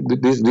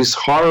this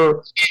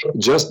horror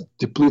just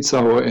depletes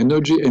our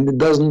energy, and it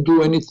doesn't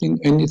do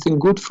anything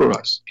good for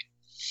us.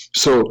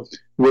 So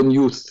when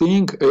you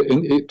think,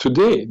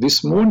 today,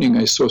 this morning,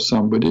 I saw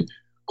somebody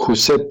who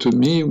said to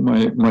me,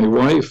 my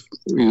wife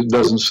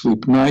doesn't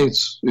sleep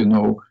nights,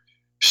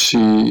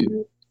 she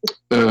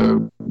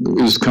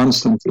is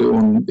constantly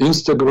on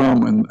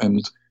Instagram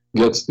and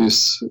gets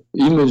these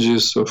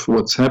images of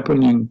what's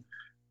happening.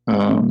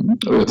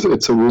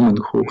 It's a woman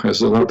who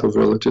has a lot of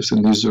relatives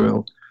in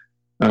Israel,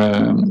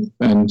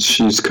 and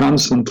she's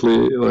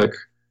constantly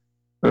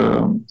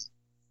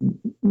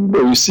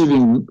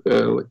receiving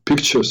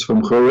pictures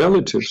from her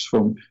relatives,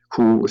 from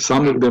who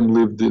some of them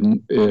lived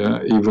in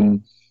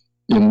even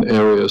in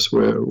areas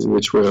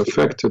which were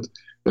affected.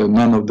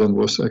 None of them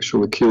was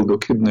actually killed or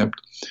kidnapped,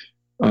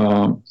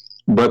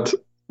 but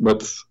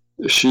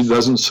she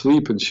doesn't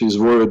sleep, and she's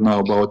worried now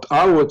about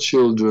our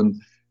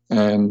children,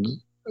 and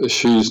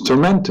she's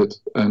tormented,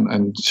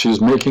 and she's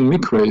making me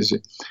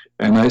crazy.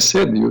 And I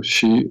said,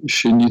 she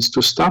needs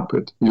to stop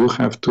it. You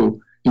have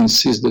to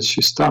insist that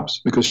she stops,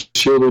 because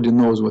she already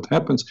knows what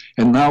happens,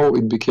 and now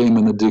it became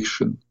an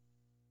addiction,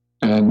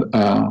 and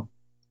an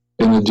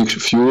addiction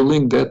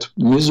fueling that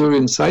misery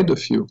inside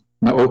of you.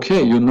 Now,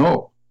 okay, you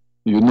know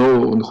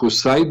on whose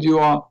side you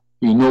are,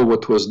 you know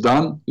what was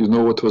done, you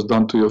know what was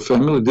done to your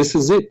family. This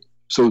is it.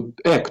 So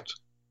act,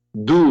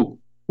 do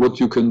what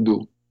you can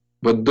do,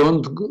 but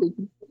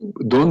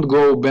don't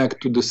go back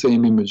to the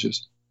same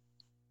images.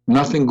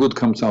 Nothing good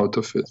comes out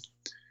of it.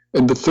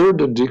 And the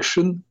third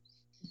addiction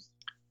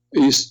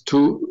is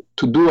to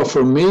do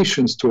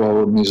affirmations to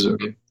our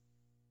misery.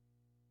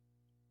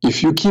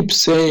 If you keep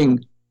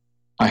saying,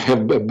 I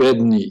have a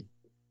bad knee,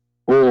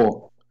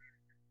 or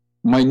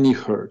my knee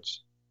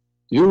hurts,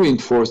 you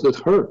reinforce that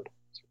hurt.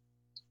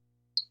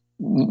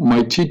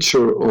 My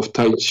teacher of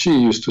Tai Chi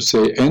used to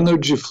say,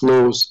 energy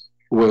flows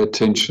where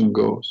attention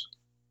goes.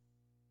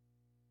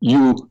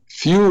 You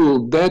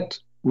fuel that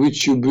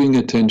which you bring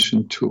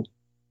attention to.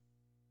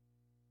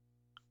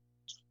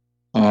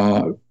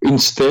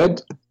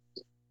 Instead,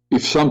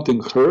 if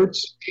something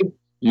hurts,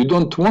 you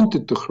don't want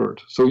it to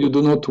hurt, so you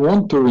do not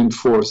want to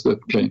reinforce that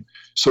pain.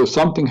 So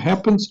something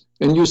happens,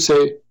 and you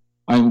say,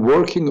 I'm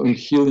working on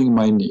healing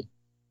my knee.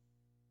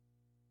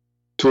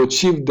 To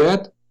achieve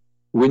that,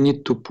 we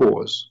need to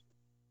pause.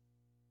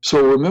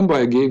 So remember,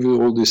 I gave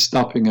you all these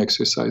stopping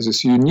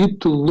exercises. You need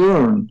to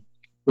learn,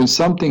 when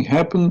something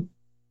happens,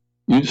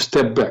 you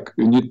step back.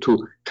 You need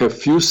to have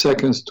few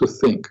seconds to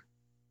think,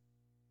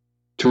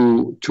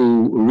 to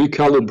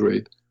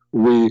recalibrate,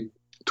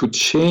 to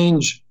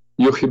change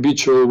your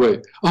habitual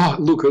way.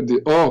 Look at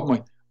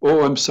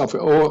I'm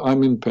suffering,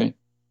 I'm in pain.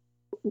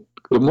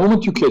 The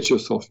moment you catch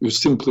yourself, you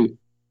simply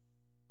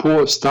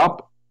pause,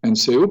 stop, and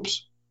say,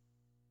 oops,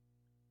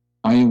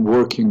 I am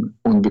working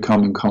on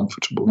becoming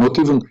comfortable. Not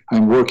even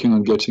I'm working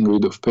on getting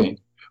rid of pain,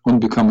 on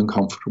becoming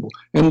comfortable.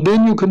 And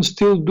then you can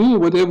still do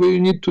whatever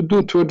you need to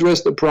do to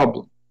address the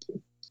problem.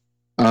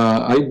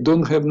 I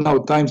don't have now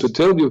time to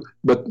tell you,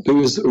 but there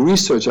is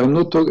research. I'm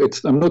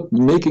not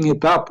making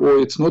it up, or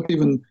it's not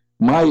even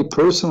my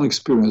personal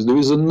experience. There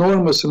is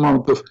enormous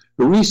amount of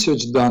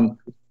research done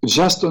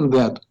just on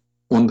that,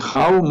 on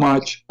how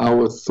much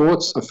our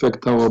thoughts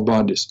affect our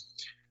bodies.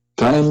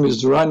 Time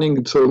is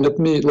running, so let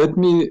me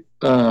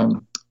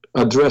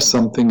address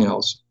something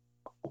else.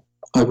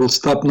 I will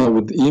stop now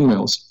with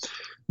emails.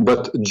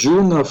 But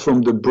Juna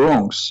from the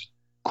Bronx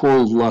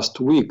called last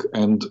week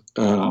and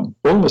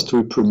almost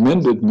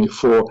reprimanded me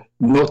for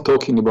not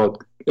talking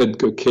about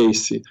Edgar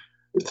Cayce.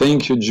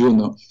 Thank you,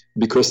 Juno,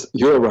 because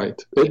you're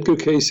right. Edgar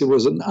Cayce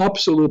was an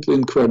absolutely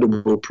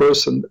incredible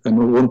person,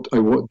 and I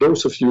want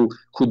those of you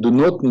who do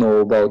not know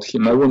about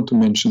him, I want to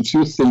mention a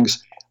few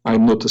things.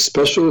 I'm not a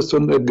specialist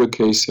on Edgar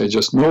Cayce, I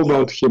just know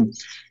about him.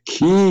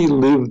 He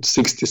lived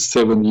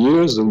 67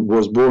 years and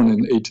was born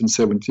in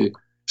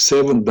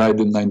 1877,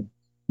 died in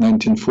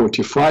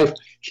 1945.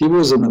 He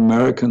was an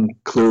American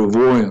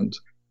clairvoyant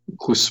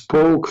who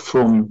spoke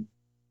from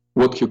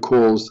what he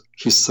calls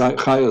his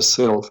higher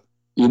self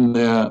in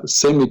a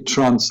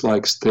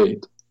semi-trance-like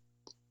state.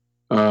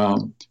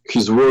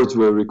 His words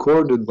were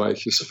recorded by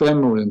his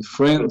family and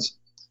friends.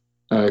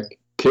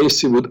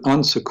 Casey would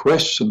answer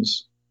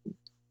questions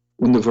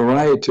on a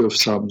variety of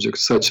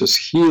subjects, such as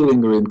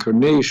healing,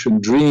 reincarnation,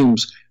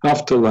 dreams,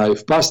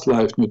 afterlife, past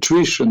life,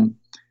 nutrition,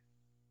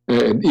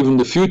 and even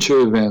the future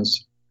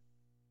events.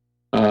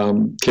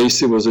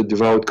 Casey was a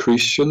devout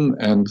Christian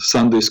and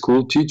Sunday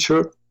school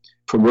teacher.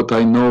 From what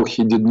I know,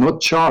 he did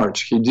not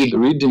charge. He did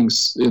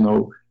readings,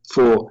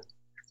 for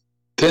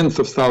tens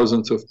of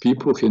thousands of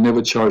people. He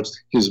never charged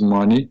his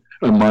money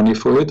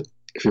for it.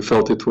 He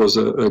felt it was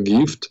a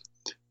gift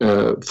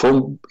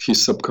from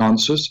his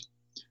subconscious.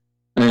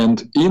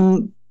 And he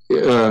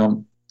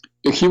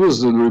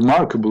was a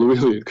remarkable,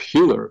 really,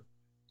 healer.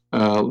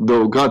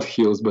 Though God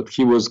heals, but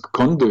he was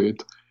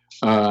conduit.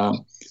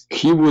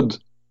 He would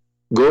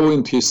go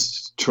into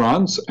his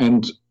trance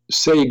and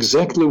say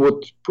exactly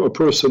what a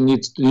person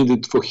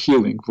needed for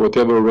healing,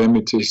 whatever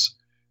remedies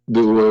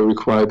they were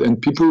required,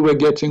 and people were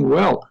getting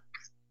well.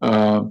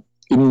 In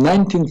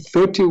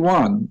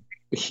 1931,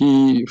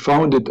 he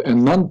founded a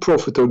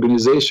non-profit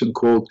organization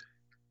called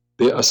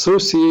the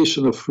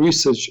Association of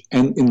Research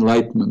and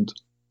Enlightenment.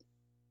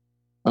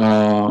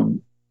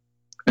 And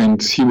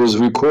he was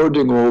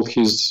recording all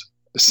his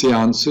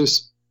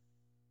seances,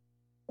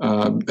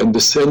 and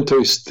the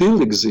center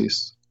still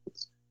exists.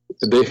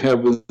 They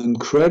have an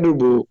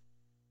incredible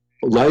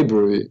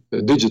library,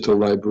 a digital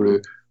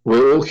library,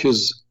 where all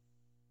his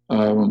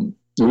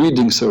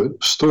readings are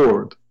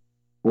stored.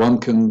 One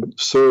can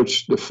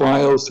search the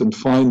files and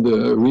find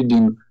the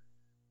reading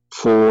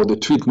for the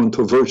treatment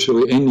of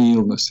virtually any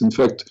illness. In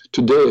fact,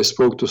 today I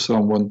spoke to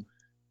someone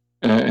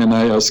and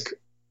I asked,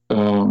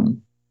 I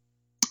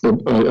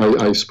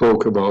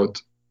spoke about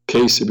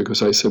Casey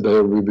because I said I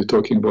will be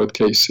talking about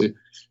Casey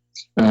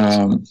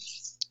on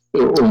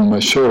my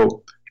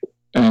show.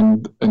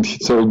 And he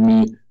told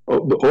me,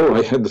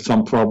 I had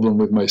some problem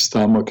with my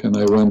stomach, and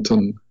I went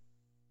on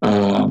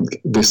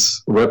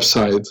this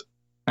website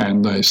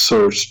and I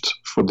searched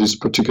for this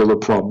particular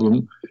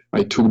problem.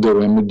 I took the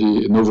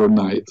remedy, and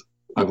overnight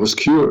I was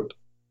cured.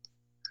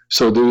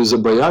 So there is a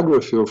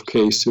biography of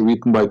Casey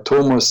written by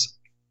Thomas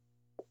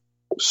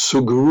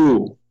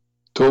Sugrue,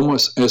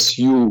 Thomas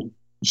S-U-G-R-U-E.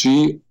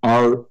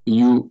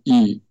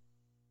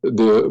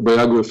 The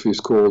biography is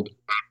called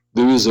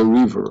There is a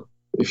River.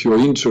 If you're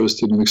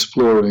interested in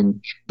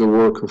exploring the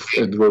work of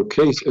Edward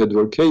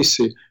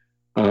Casey,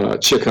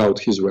 check out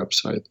his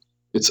website.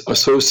 It's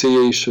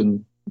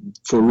Association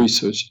for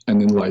Research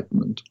and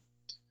Enlightenment.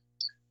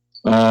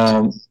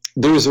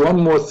 There is one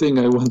more thing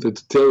I wanted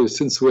to tell you,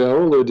 since we are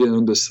already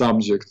on the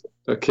subject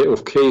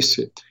of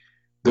Casey.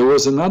 There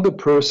was another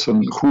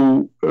person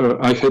who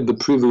I had the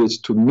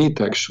privilege to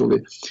meet,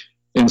 actually,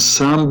 and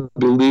some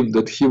believe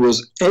that he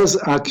was as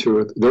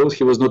accurate, though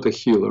he was not a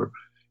healer.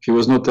 He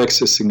was not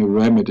accessing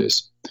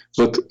remedies,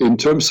 but in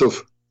terms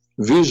of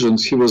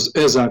visions, he was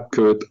as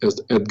accurate as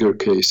Edgar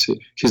Casey.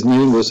 His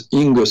name was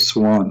Inge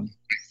Swann.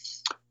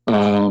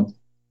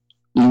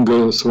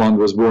 Inge Swann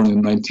was born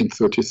in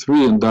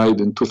 1933 and died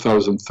in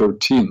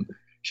 2013.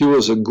 He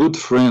was a good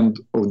friend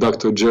of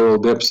Dr.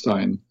 Gerald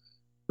Epstein,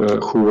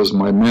 who was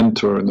my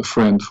mentor and a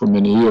friend for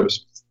many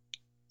years.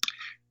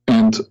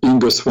 And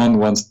Inge Swann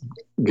once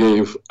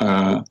gave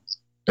a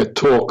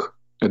talk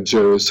at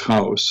Jerry's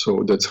house,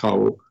 so that's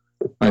how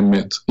I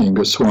met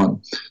Inge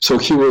Swann. So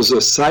he was a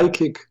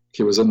psychic,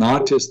 he was an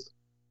artist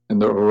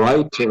and a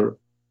writer,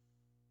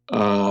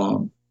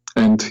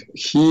 and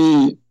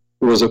he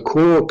was a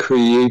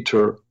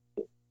co-creator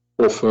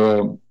of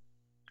a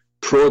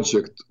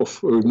project of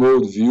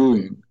remote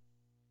viewing.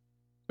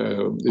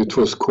 It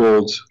was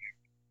called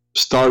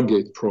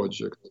Stargate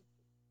Project.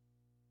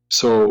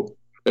 So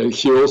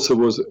he also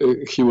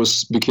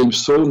became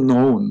so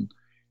known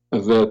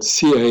that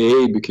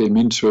CIA became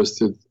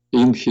interested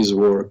in his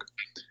work.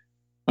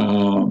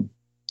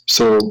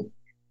 So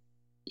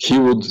he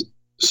would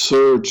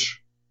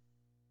search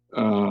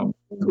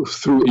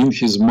through in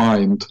his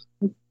mind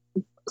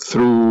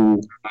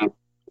through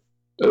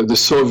the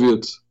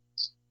Soviet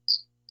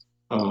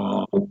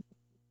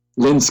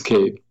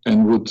landscape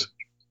and would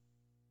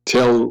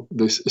tell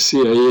the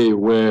CIA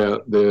where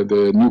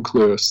the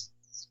nuclear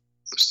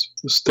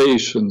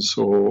stations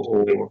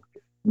or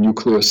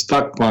nuclear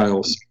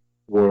stockpiles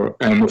were.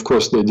 And of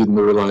course, they didn't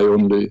rely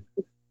only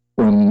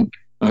on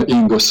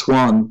Inge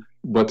Swann,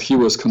 but he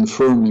was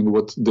confirming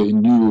what they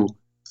knew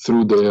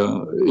through their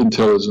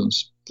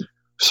intelligence.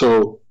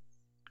 So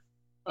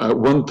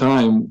one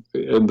time,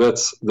 and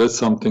that's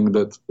something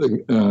that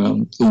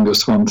Inge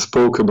Swann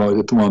spoke about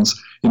it once,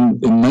 in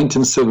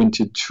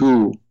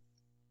 1972,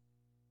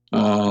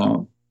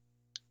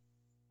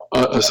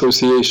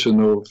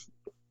 Association of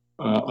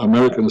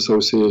American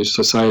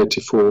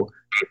Society for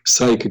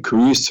Psychic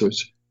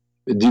Research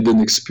did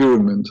an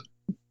experiment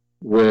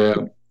where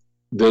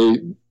they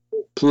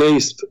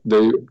placed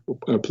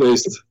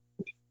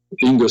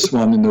Inge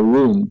Swann in a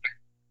room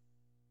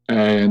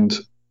and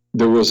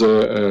there was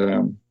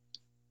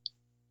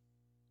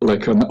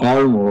like an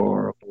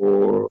armor,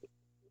 or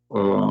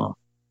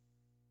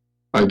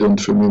I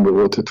don't remember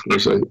what it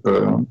was.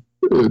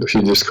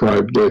 He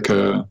described like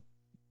a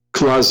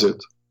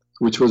closet,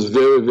 which was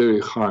very, very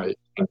high,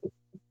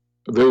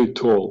 very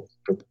tall,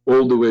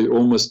 all the way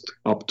almost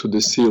up to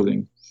the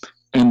ceiling.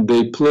 And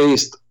they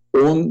placed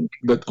on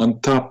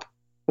top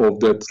of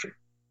that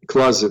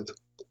closet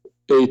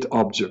 8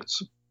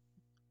 objects.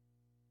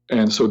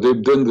 And so they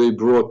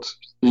brought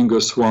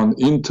Ingo Swann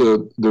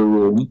into the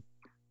room,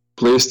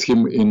 placed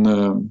him in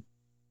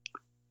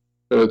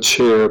a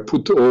chair,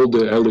 put all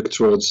the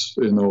electrodes,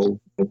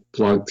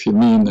 plugged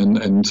him in,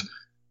 and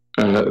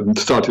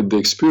started the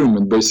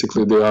experiment.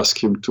 Basically, they asked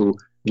him to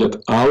get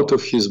out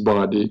of his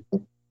body,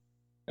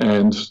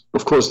 and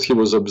of course, he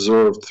was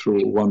observed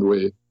through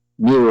one-way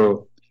mirror,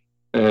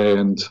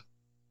 and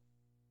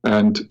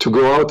to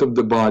go out of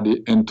the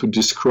body and to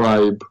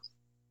describe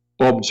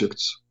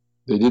objects.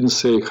 They didn't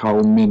say how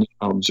many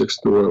objects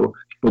there were,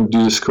 but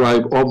to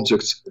describe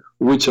objects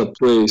which are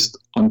placed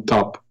on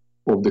top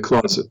of the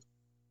closet.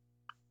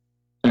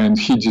 And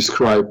he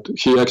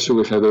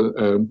actually had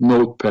a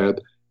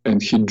notepad,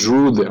 and he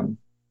drew them.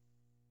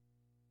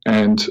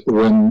 And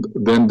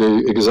then they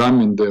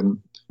examined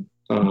them,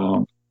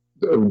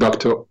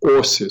 Dr.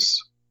 Orsis,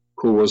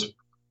 who was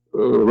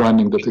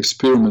running that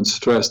experiment,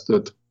 stressed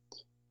that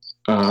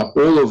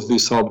all of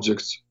these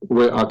objects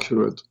were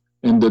accurate,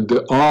 and that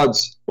the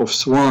odds of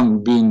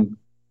Swann being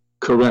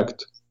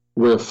correct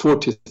were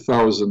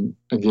 40,000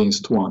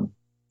 against 1,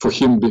 for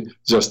him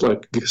just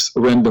like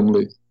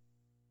randomly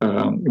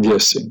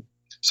guessing.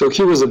 So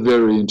he was a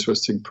very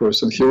interesting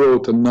person. He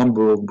wrote a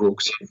number of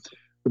books.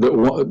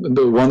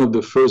 One of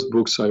the first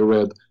books I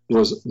read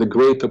was The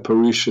Great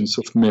Apparitions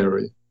of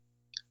Mary,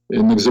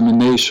 an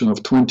examination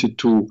of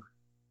 22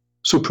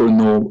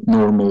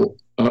 supernormal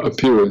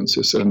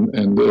appearances,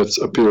 and that's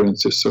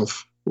appearances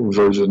of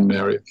Virgin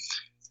Mary.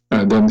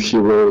 And then he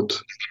wrote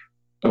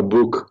a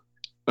book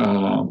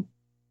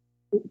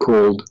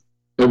called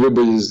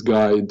Everybody's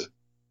Guide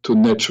to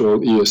Natural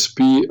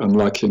ESP,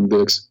 Unlocking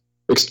the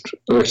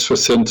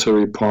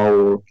Extrasensory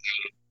Power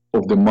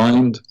of the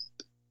Mind.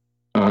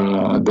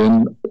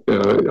 Then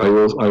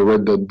I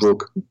read that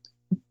book,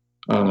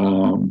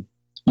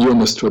 Your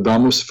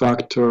Nostradamus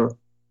Factor,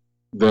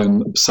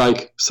 then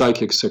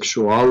Psychic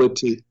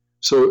Sexuality.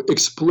 So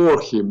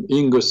explore him,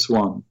 Ingo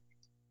Swann,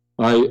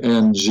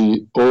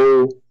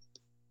 INGO,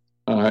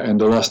 and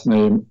the last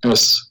name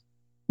SWAN.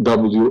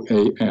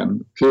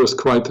 He was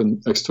quite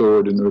an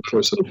extraordinary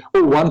person.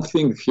 Oh, one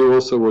thing he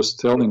also was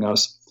telling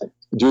us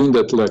during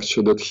that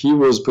lecture, that he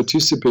was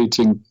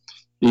participating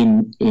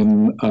in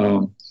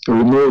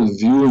remote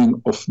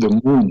viewing of the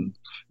moon.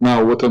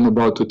 Now, what I'm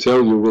about to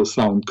tell you will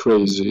sound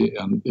crazy,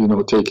 and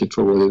take it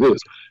for what it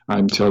is.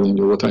 I'm telling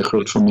you what I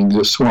heard from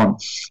Ingo Swann.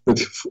 That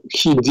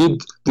he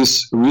did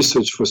this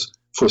research for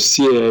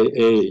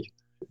CIA.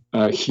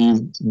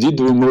 He did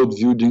remote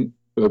viewing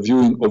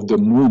of the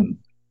moon.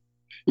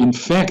 In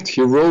fact,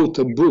 he wrote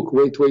a book.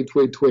 Wait.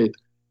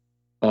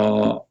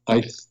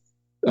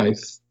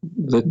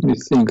 Let me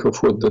think of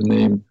what the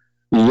name.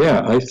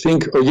 Yeah, I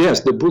think. Oh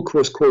yes, the book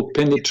was called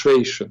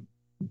Penetration.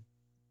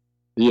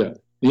 Yeah,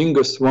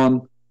 Ingo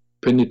Swann,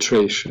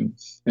 Penetration,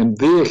 and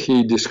there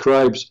he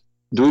describes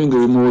doing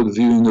remote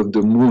viewing of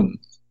the moon.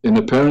 And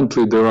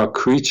apparently, there are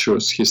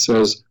creatures, he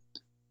says,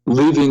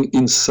 living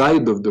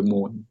inside of the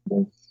moon,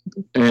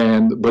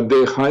 but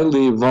they're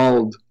highly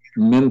evolved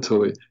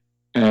mentally.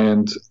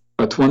 And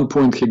at one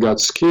point, he got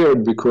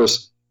scared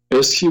because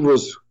as he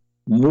was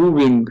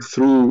moving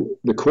through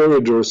the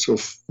corridors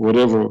of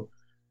whatever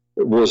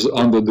was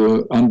under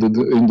the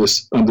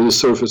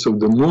surface of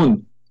the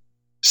moon,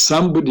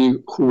 somebody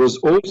who was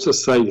also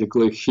psychic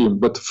like him,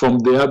 but from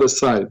the other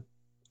side,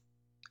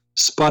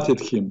 spotted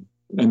him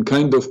and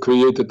kind of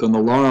created an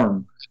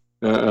alarm,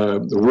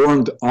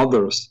 warned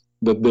others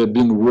that they're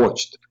being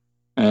watched.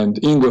 And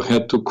Ingo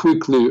had to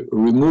quickly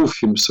remove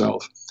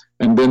himself.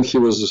 And then he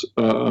was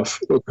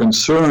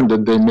concerned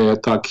that they may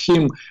attack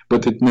him,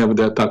 but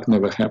the attack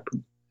never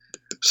happened.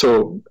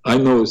 So I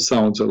know it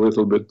sounds a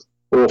little bit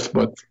off,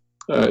 but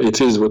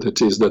it is what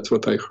it is. That's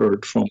what I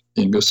heard from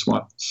Ingo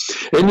Swann.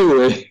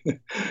 Anyway,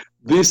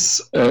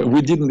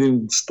 we didn't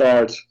even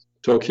start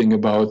talking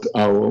about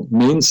our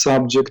main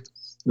subject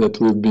that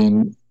we've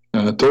been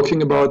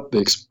talking about,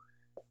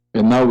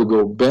 and now we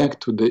go back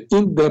to the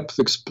in-depth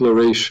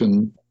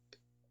exploration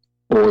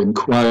or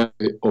inquiry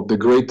of the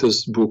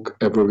greatest book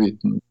ever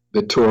written,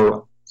 the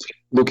Torah.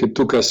 Look, it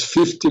took us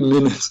 50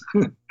 minutes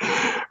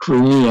for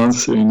me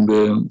answering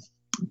the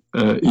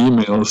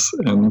emails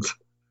and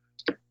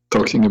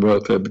talking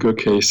about Edgar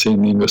Cayce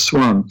and Ingo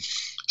Swann.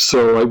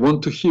 So I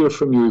want to hear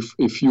from you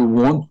if you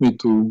want me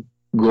to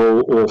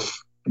go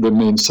off the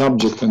main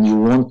subject and you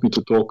want me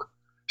to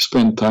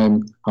spend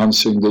time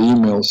answering the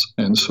emails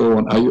and so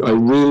on. I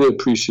really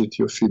appreciate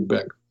your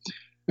feedback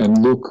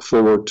and look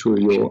forward to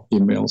your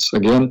emails.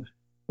 Again,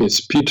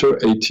 it's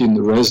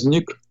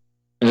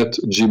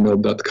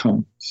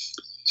Peter18Reznik@gmail.com.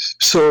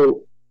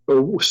 So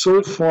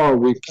so far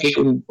we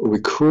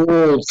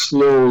crawled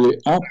slowly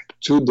up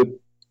to the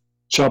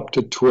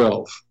chapter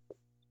 12.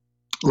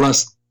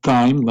 Last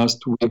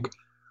week,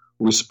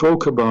 we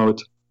spoke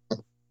about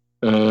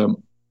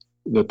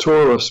the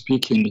Torah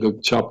speaking, the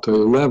chapter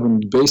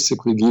 11,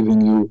 basically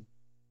giving you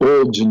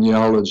all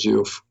genealogy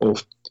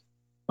of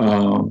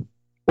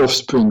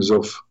offsprings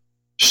of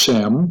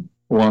Shem,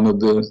 one of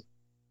the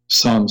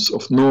sons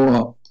of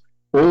Noah,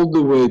 all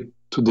the way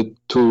to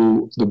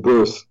the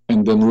birth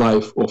and then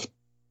life of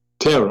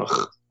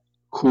Terach,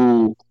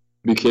 who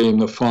became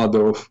the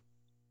father of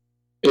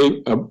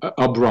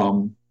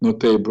Abram,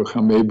 not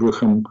Abraham.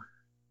 Abraham,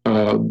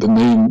 the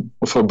name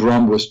of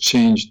Abram was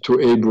changed to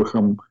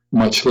Abraham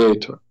much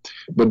later.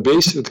 But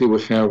basically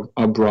we have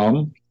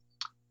Abram.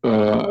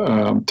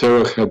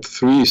 Terach had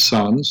 3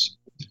 sons,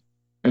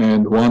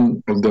 and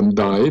one of them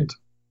died.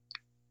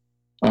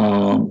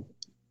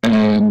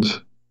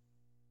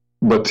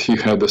 But he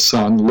had a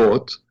son,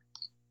 Lot,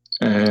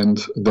 and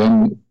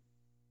then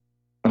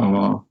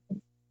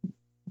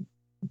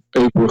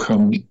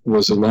Abraham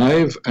was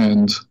alive,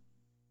 and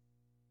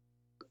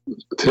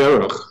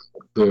Terach,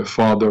 the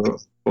father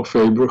of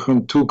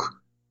Abraham, took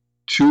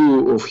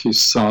 2 of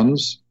his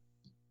sons,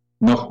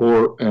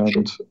 Nahor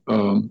and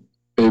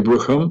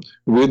Abraham,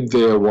 with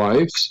their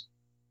wives,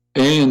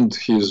 and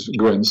his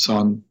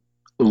grandson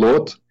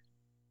Lot,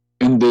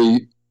 and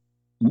they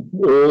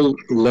all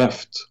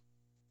left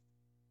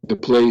the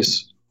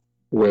place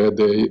where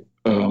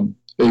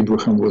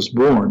Abraham was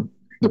born.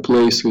 The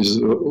place is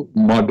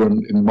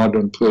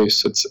modern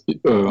place. It's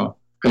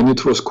and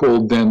it was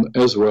called then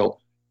as well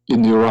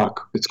in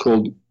Iraq. It's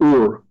called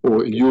Ur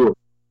or Ur.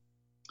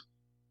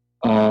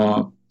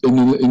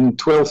 In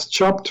 12th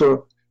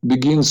chapter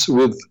begins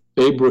with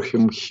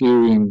Abraham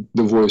hearing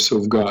the voice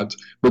of God.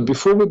 But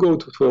before we go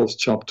to 12th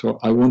chapter,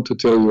 I want to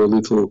tell you a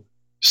little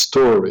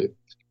story.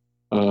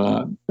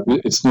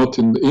 It's not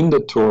in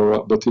the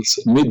Torah, but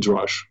it's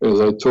Midrash. As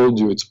I told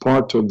you, it's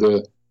part of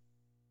the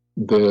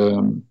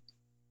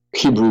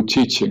Hebrew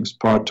teachings,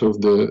 part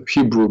of the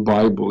Hebrew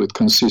Bible. It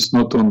consists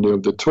not only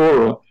of the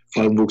Torah,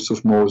 5 books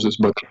of Moses,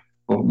 but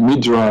of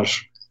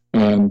Midrash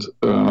and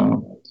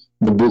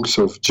the books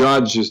of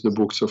Judges, the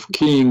books of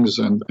Kings,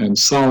 and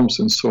Psalms,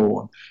 and so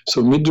on.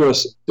 So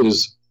Midrash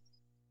is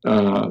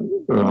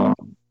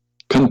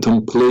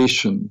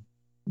contemplation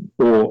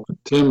or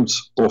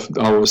attempts of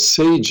our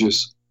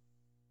sages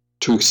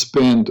to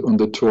expand on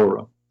the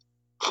Torah.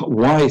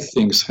 Why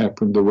things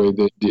happened the way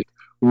they did.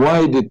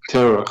 Why did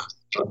Terach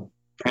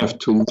have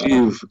to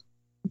leave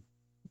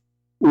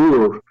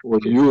Ur or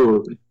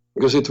Ur?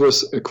 Because it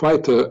was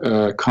quite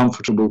a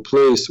comfortable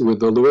place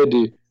with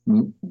already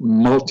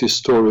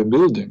multi-story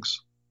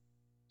buildings.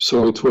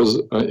 So it was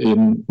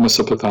in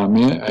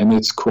Mesopotamia, and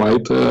it's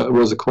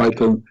was quite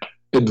an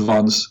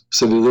advanced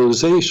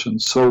civilization.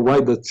 So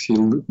why did he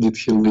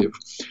leave?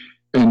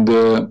 And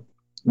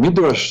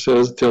Midrash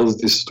tells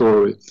this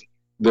story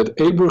that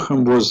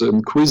Abraham was an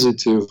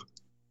inquisitive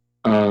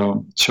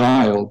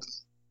child.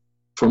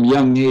 From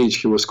young age,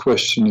 he was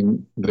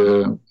questioning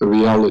the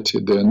reality,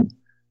 the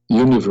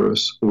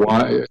universe,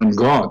 why, and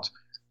God.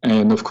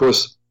 And of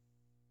course,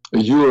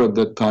 Ur at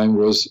that time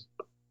was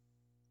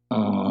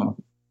a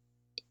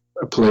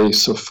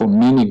place for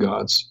many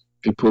gods.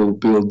 People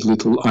built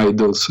little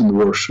idols and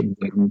worshiped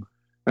them.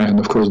 And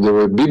of course, there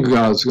were big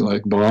gods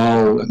like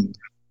Baal and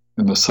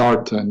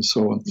Asarta and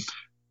so on.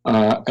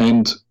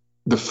 And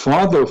the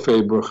father of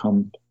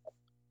Abraham,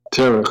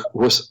 Terach,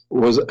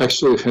 was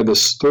actually had a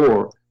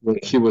store where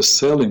he was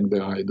selling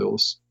the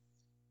idols,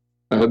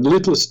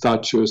 little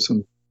statues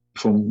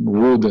from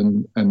wood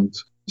and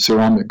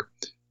ceramic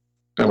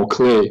or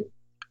clay.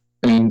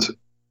 And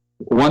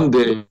one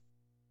day,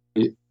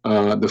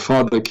 the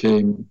father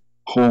came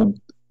home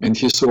and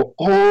he saw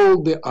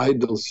all the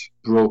idols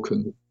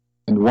broken,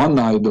 and one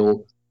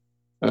idol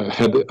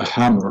had a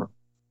hammer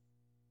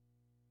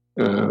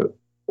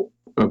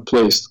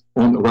placed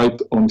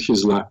right on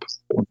his lap,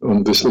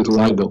 on this little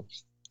idol.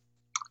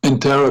 And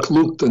Terach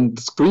looked and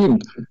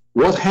screamed,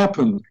 "What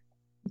happened?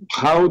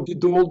 How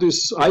did all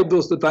these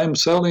idols that I'm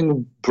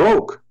selling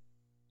broke?"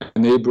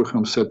 And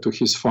Abraham said to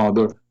his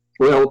father,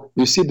 "Well,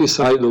 you see this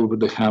idol with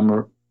the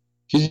hammer?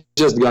 He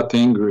just got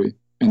angry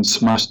and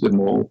smashed them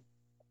all."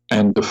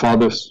 And the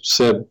father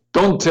said,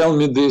 "Don't tell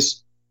me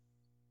this.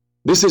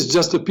 This is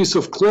just a piece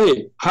of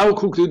clay. How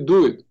could you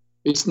do it?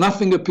 It's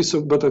nothing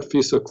but a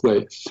piece of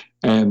clay."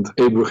 And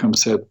Abraham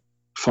said,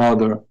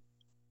 "Father,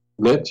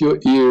 let your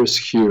ears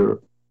hear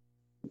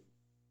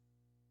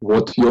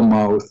what your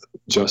mouth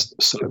just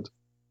said."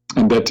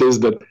 And that is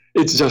that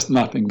it's just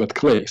nothing but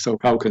clay. So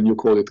how can you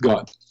call it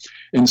God?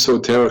 And so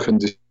Terach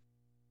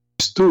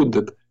understood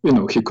that,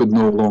 he could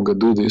no longer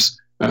do this.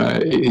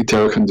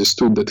 Terach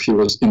understood that he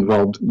was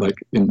involved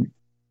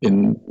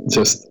in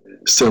just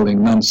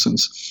selling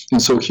nonsense.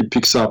 And so he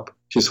picks up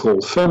his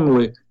whole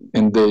family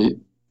and they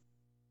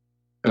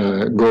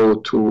go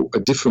to a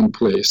different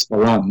place,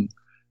 Haran.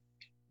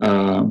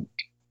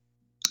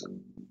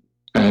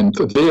 And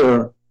there,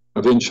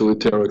 eventually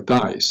Terach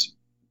dies.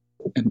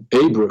 And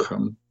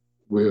Abraham,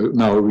 we're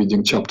now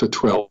reading chapter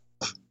 12,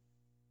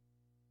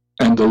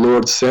 And the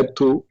Lord said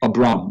to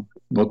Abram,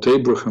 not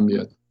Abraham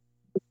yet.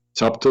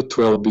 Chapter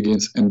 12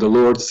 begins, and the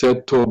Lord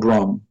said to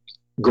Abram,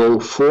 go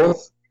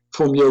forth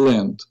from your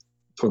land,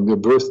 from your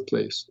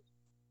birthplace,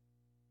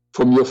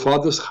 from your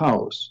father's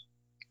house,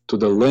 to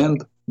the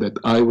land that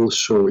I will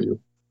show you.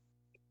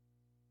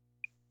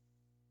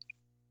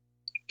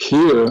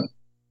 Here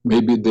may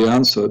be the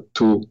answer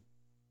to,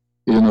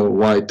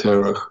 why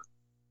Terach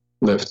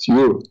left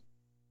Ur,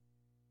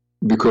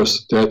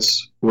 because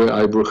that's where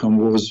Abraham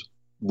was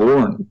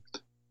born.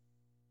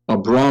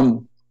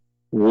 Abram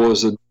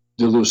was a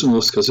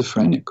delusional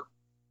schizophrenic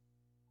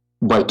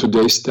by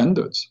today's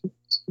standards.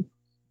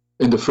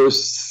 And the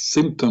first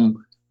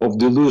symptom of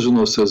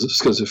delusional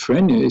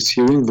schizophrenia is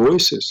hearing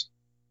voices.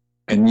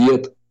 And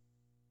yet,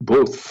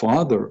 both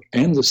father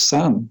and the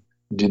son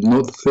did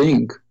not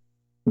think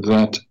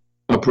that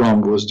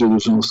Abram was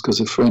delusional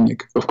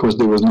schizophrenic. Of course,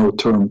 there was no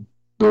term,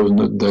 there was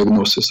no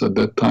diagnosis at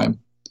that time.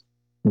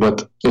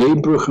 But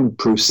Abraham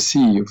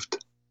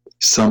perceived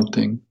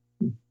something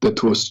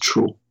that was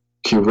true.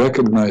 He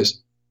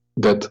recognized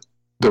that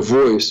the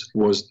voice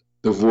was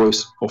the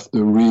voice of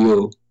the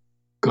real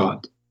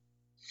God.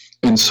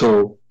 And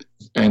so,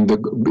 and the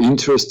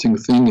interesting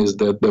thing is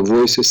that the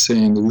voice is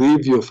saying,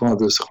 leave your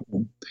father's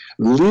home.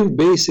 Leave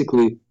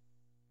basically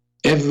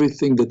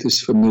everything that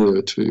is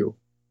familiar to you.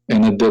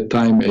 And at that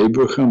time,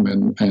 Abraham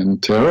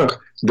and Terach,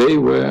 they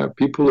were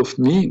people of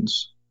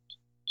means.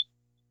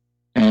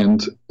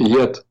 And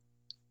yet,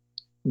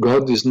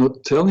 God is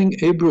not telling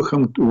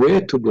Abraham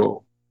where to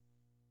go.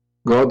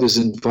 God is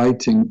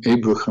inviting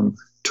Abraham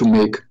to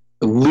make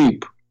a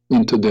leap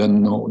into the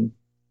unknown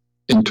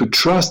and to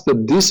trust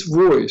that this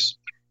voice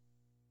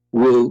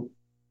will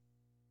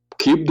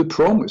keep the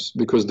promise,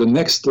 because the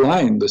next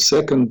line, the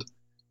second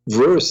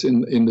verse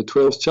in the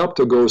 12th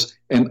chapter goes,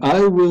 and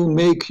I will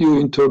make you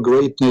into a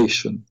great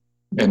nation,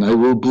 and I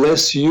will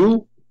bless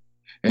you,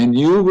 and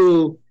you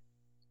will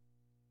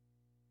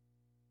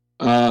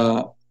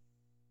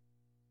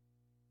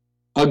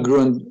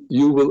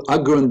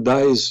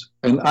aggrandize,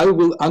 and I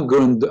will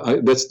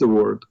aggrandize, that's the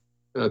word,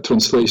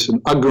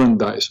 translation,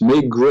 aggrandize,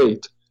 make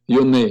great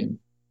your name,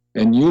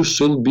 and you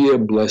shall be a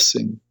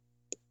blessing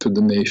to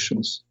the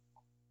nations.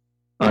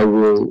 I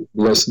will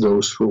bless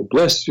those who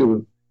bless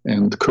you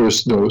and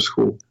curse those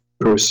who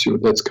curse you.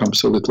 That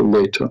comes a little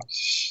later.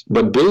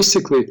 But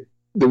basically,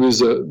 there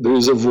is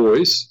a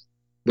voice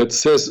that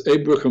says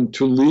Abraham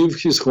to leave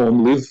his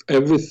home, leave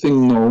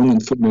everything known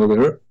and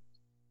familiar,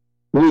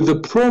 with the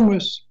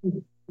promise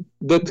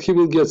that he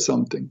will get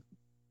something.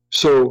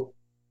 So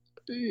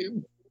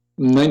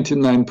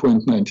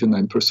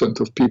 99.99%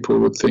 of people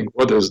would think,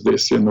 what is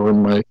this, in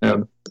my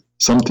head?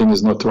 Something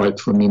is not right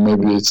for me,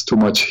 maybe it's too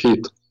much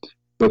heat.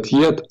 But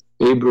yet,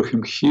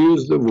 Abraham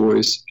hears the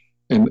voice,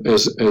 and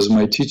as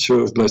my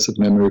teacher of blessed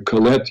memory,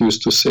 Colette,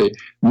 used to say,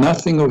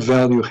 nothing of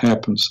value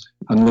happens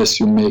unless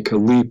you make a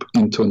leap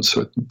into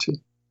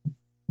uncertainty.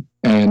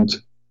 And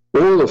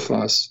all of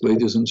us,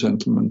 ladies and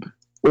gentlemen,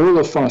 all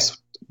of us,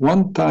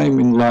 one time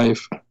in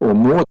life, or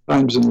more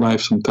times in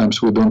life,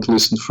 sometimes we don't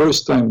listen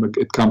first time, but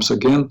it comes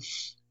again,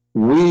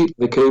 we,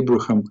 like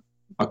Abraham,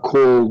 are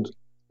called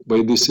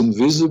by this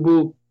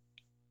invisible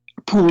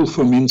pull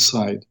from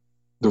inside,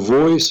 the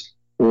voice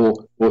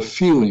or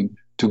feeling,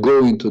 to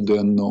go into the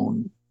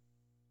unknown.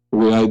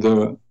 We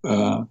either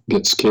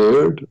get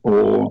scared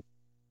or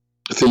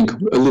think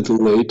a little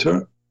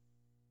later,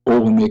 or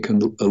we make a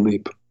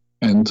leap.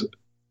 And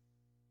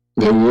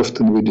very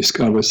often we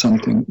discover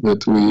something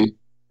that we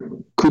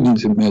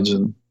couldn't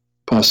imagine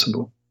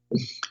possible.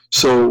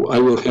 So I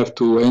will have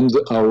to end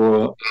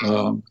our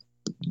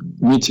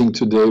meeting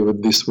today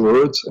with these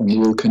words, and we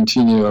will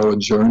continue our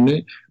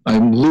journey.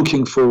 I'm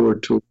looking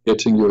forward to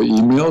getting your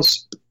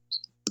emails.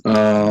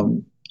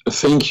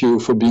 Thank you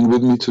for being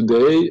with me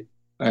today,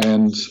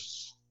 and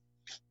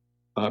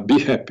be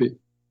happy.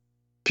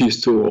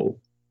 Peace to all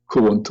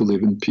who want to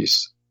live in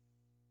peace.